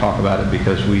think I can talk about it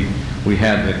because we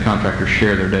had the contractors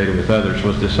share their data with others,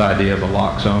 was this idea of a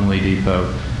LOX-only depot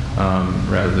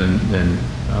rather than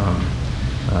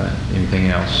anything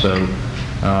else. So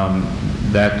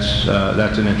that's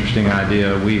an interesting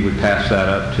idea. We would pass that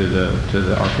up to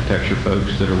the architecture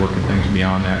folks that are working things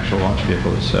beyond the actual launch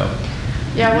vehicle itself.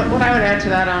 Yeah, what I would add to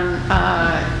that on,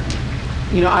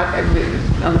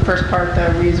 on the first part, the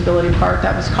reusability part,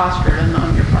 that was cost-driven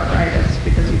on your part, right? It's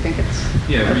because you think it's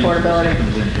affordability.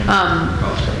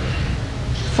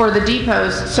 For the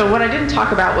depots, so what I didn't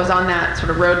talk about was on that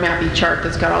sort of roadmap-y chart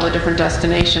that's got all the different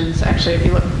destinations. Actually, if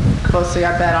you look closely,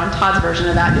 I bet, on Todd's version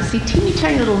of that, you'll see teeny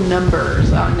tiny little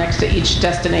numbers next to each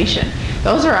destination.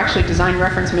 Those are actually design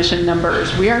reference mission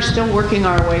numbers. We are still working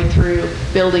our way through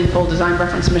building full design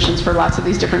reference missions for lots of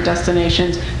these different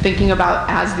destinations, thinking about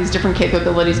as these different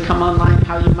capabilities come online,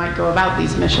 how you might go about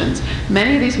these missions.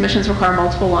 Many of these missions require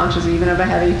multiple launches, even of a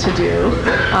heavy to-do.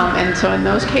 And so in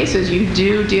those cases, you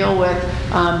do deal with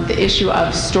the issue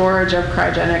of storage of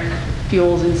cryogenic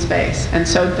fuels in space. And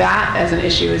so that as an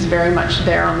issue is very much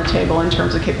there on the table in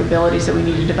terms of capabilities that we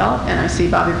need to develop. And I see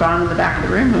Bobby Brown in the back of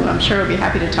the room, who I'm sure will be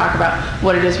happy to talk about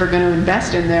what it is we're going to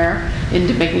invest in there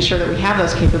into making sure that we have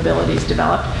those capabilities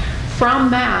developed. From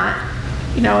that,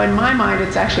 in my mind,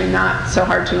 it's actually not so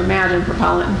hard to imagine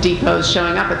propellant depots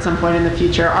showing up at some point in the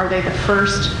future. Are they the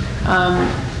first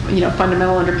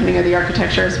fundamental underpinning of the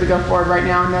architecture as we go forward right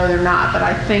now? No, they're not. But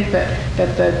I think that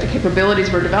the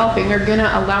capabilities we're developing are going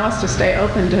to allow us to stay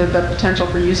open to the potential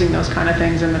for using those kind of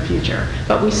things in the future.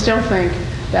 But we still think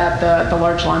that the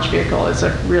large launch vehicle is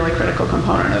a really critical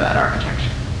component of that architecture.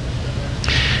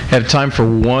 Have time for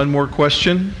one more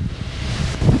question?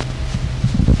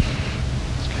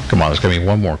 Come on, there's going to be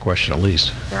one more question at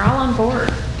least. They're all on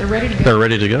board. They're ready to go. They're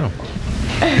ready to go.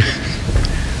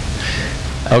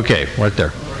 Okay, right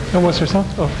there. Oh, what's there some?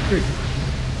 Oh, great.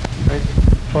 Right.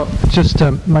 Well, just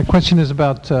my question is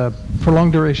about for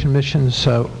long duration missions.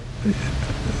 How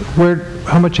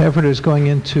much effort is going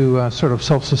into sort of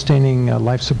self-sustaining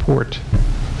life support?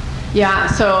 Yeah,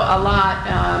 so a lot,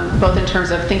 both in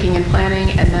terms of thinking and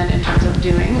planning, and then in terms of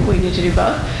doing. We need to do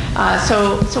both.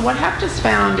 So what HAPTA's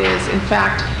found is, in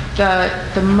fact,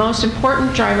 the most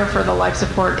important driver for the life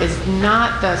support is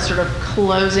not the sort of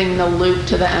closing the loop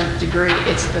to the nth degree.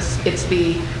 It's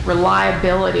the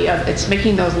reliability of, it's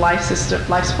making those life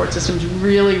support systems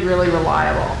really, really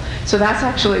reliable. So that's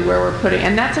actually where we're putting,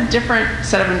 and that's a different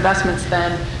set of investments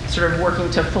than sort of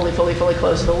working to fully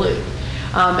close the loop.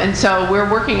 And so we're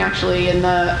working actually in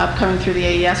the upcoming through the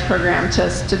AAS program to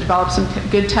develop some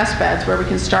good test beds where we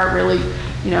can start really,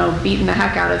 beating the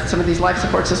heck out of some of these life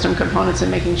support system components and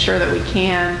making sure that we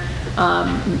can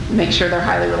make sure they're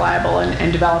highly reliable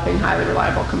and developing highly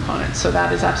reliable components. So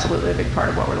that is absolutely a big part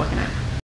of what we're looking at.